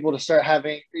for people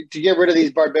to get rid of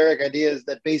these barbaric ideas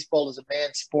that baseball is a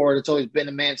man's sport. It's always been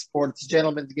a man's sport. It's a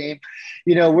gentleman's game.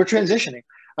 We're transitioning.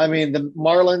 I mean, the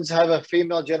Marlins have a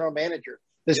female general manager.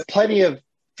 There's plenty of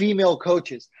female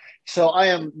coaches. So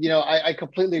I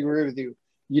completely agree with you.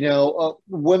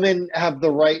 Women have the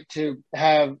right to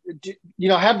have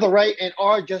the right and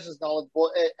are just as knowledgeable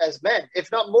as men,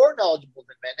 if not more knowledgeable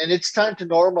than men. And it's time to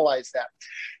normalize that.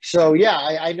 So, yeah,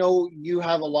 I know you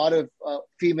have a lot of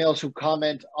females who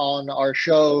comment on our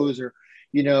shows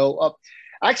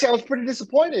actually, I was pretty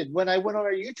disappointed when I went on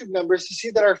our YouTube numbers to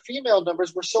see that our female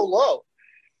numbers were so low.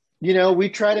 We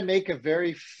try to make a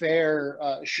very fair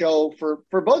show for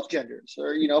both genders,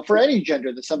 or, for any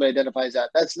gender that somebody identifies at.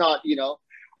 That's not,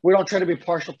 we don't try to be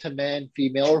partial to men,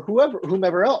 female, or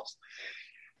whomever else.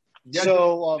 Yeah,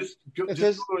 so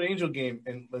just go to an Angel game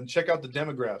and check out the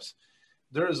demographics.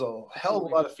 There's a hell of a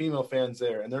lot of female fans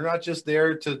there, and they're not just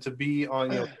there to be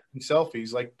on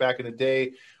selfies like back in the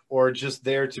day, or just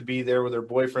there to be there with their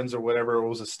boyfriends or whatever. It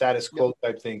was a status quo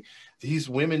type thing. These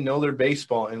women know their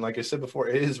baseball, and like I said before,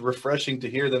 it is refreshing to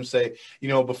hear them say,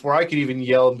 before I could even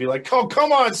yell and be like, "Oh,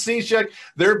 come on, Cishek,"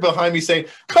 they're behind me saying,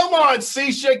 "Come on,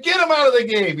 Cishek, get him out of the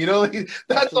game."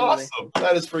 That's Absolutely. awesome.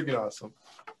 That is freaking awesome.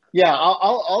 Yeah,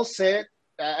 I'll say it.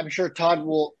 I'm sure Todd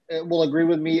will agree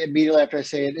with me immediately after I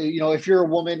say it. If you're a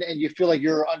woman and you feel like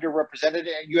you're underrepresented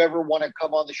and you ever want to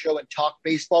come on the show and talk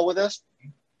baseball with us,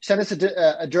 send us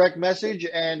a direct message,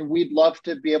 and we'd love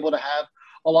to be able to have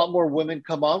a lot more women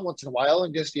come on once in a while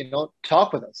and just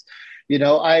talk with us.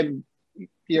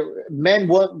 Man,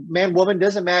 woman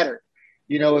doesn't matter.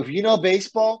 If you know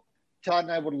baseball, Todd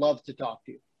and I would love to talk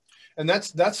to you. And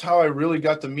that's how I really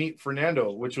got to meet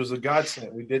Fernando, which was a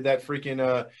godsend. We did that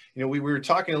freaking, we were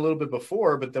talking a little bit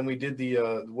before, but then we did the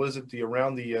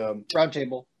around the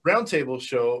roundtable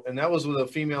show, and that was with a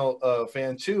female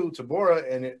fan too,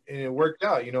 Tabora, and it worked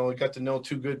out. We got to know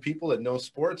two good people that know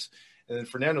sports, and then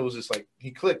Fernando was just like,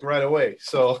 he clicked right away.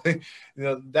 So,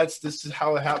 this is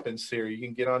how it happens here. You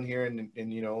can get on here and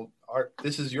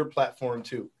this is your platform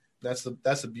too. That's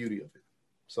the beauty of it.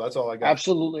 So that's all I got.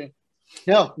 Absolutely.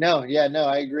 No,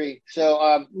 I agree.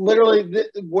 So, literally,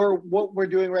 what we're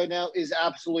doing right now is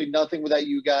absolutely nothing without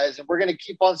you guys, and we're going to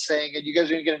keep on saying it. You guys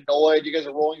are going to get annoyed. You guys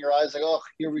are rolling your eyes like, "Oh,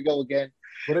 here we go again."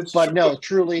 But no,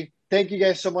 truly, thank you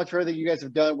guys so much for everything you guys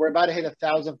have done. We're about to hit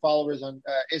 1,000 followers on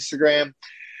Instagram.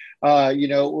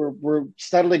 We're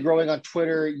steadily growing on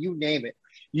Twitter. You name it.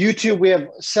 YouTube, we have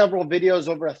several videos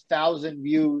over 1,000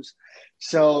 views.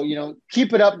 So,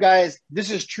 keep it up, guys. This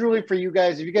is truly for you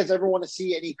guys. If you guys ever want to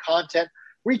see any content,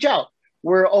 reach out.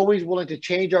 We're always willing to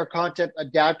change our content,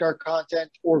 adapt our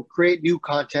content, or create new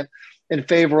content in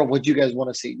favor of what you guys want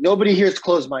to see. Nobody here is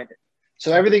closed-minded.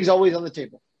 So everything's always on the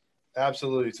table.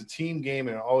 Absolutely. It's a team game,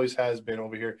 and it always has been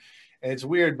over here. And it's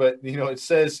weird, but, it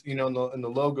says, in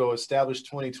the logo, established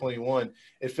 2021.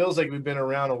 It feels like we've been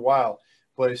around a while,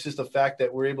 but it's just the fact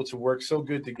that we're able to work so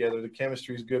good together. The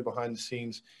chemistry is good behind the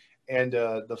scenes. And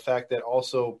the fact that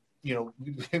also,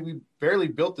 we barely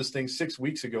built this thing 6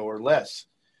 weeks ago or less.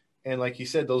 And like he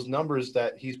said, those numbers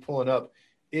that he's pulling up,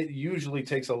 it usually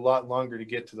takes a lot longer to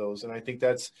get to those. And I think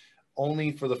that's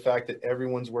only for the fact that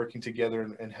everyone's working together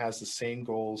and has the same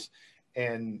goals.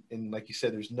 And like you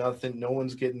said, there's no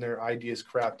one's getting their ideas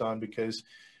crapped on, because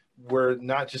we're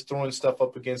not just throwing stuff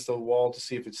up against the wall to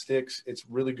see if it sticks. It's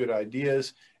really good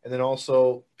ideas. And then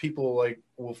also people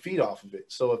will feed off of it.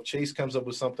 So if Chase comes up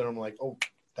with something, I'm like, oh,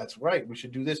 that's right, we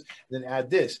should do this, and then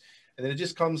add this. And then it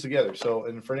just comes together. So,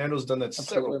 and Fernando's done that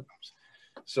several times.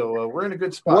 So we're in a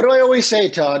good spot. What do I always say,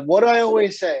 Todd? What do I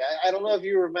always say? I don't know if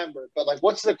you remember, but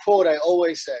what's the quote I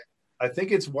always say? I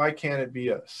think it's, why can't it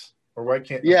be us? Or why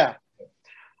can't – Yeah.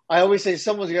 I always say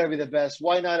someone's got to be the best.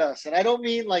 Why not us? And I don't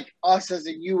mean us as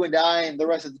in you and I and the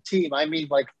rest of the team. I mean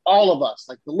all of us,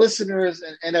 the listeners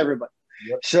and everybody.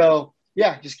 Yep. So,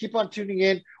 yeah, just keep on tuning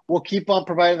in. We'll keep on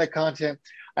providing the content.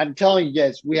 I'm telling you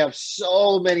guys, we have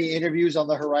so many interviews on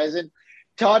the horizon.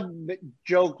 Todd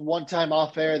joked one time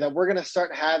off air that we're going to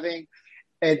start having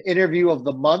an interview of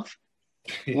the month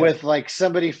with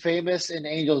somebody famous in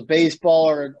Angels baseball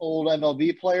or an old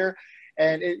MLB player.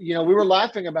 And, we were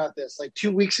laughing about this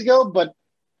 2 weeks ago, but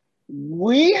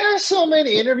we have so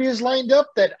many interviews lined up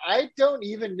that I don't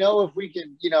even know if we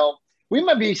can, we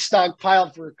might be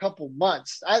stockpiled for a couple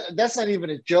months. That's not even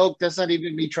a joke. That's not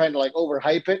even me trying to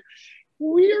overhype it.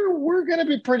 We're going to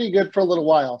be pretty good for a little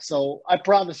while. So I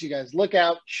promise you guys, look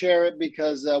out, share it,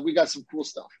 because we got some cool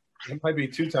stuff. It might be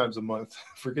 2 times a month.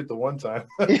 Forget the one time.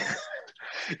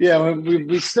 Yeah,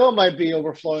 we still might be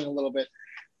overflowing a little bit.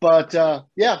 But,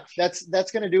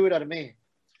 that's going to do it out of me.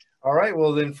 All right.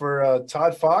 Well, then for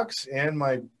Todd Fox and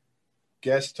my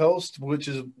guest host, which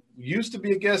used to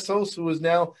be a guest host, who is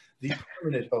now the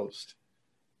permanent host.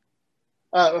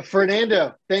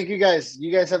 Fernando, thank you guys.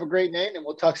 You guys have a great night, and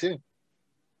we'll talk soon.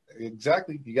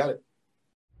 Exactly. You got it.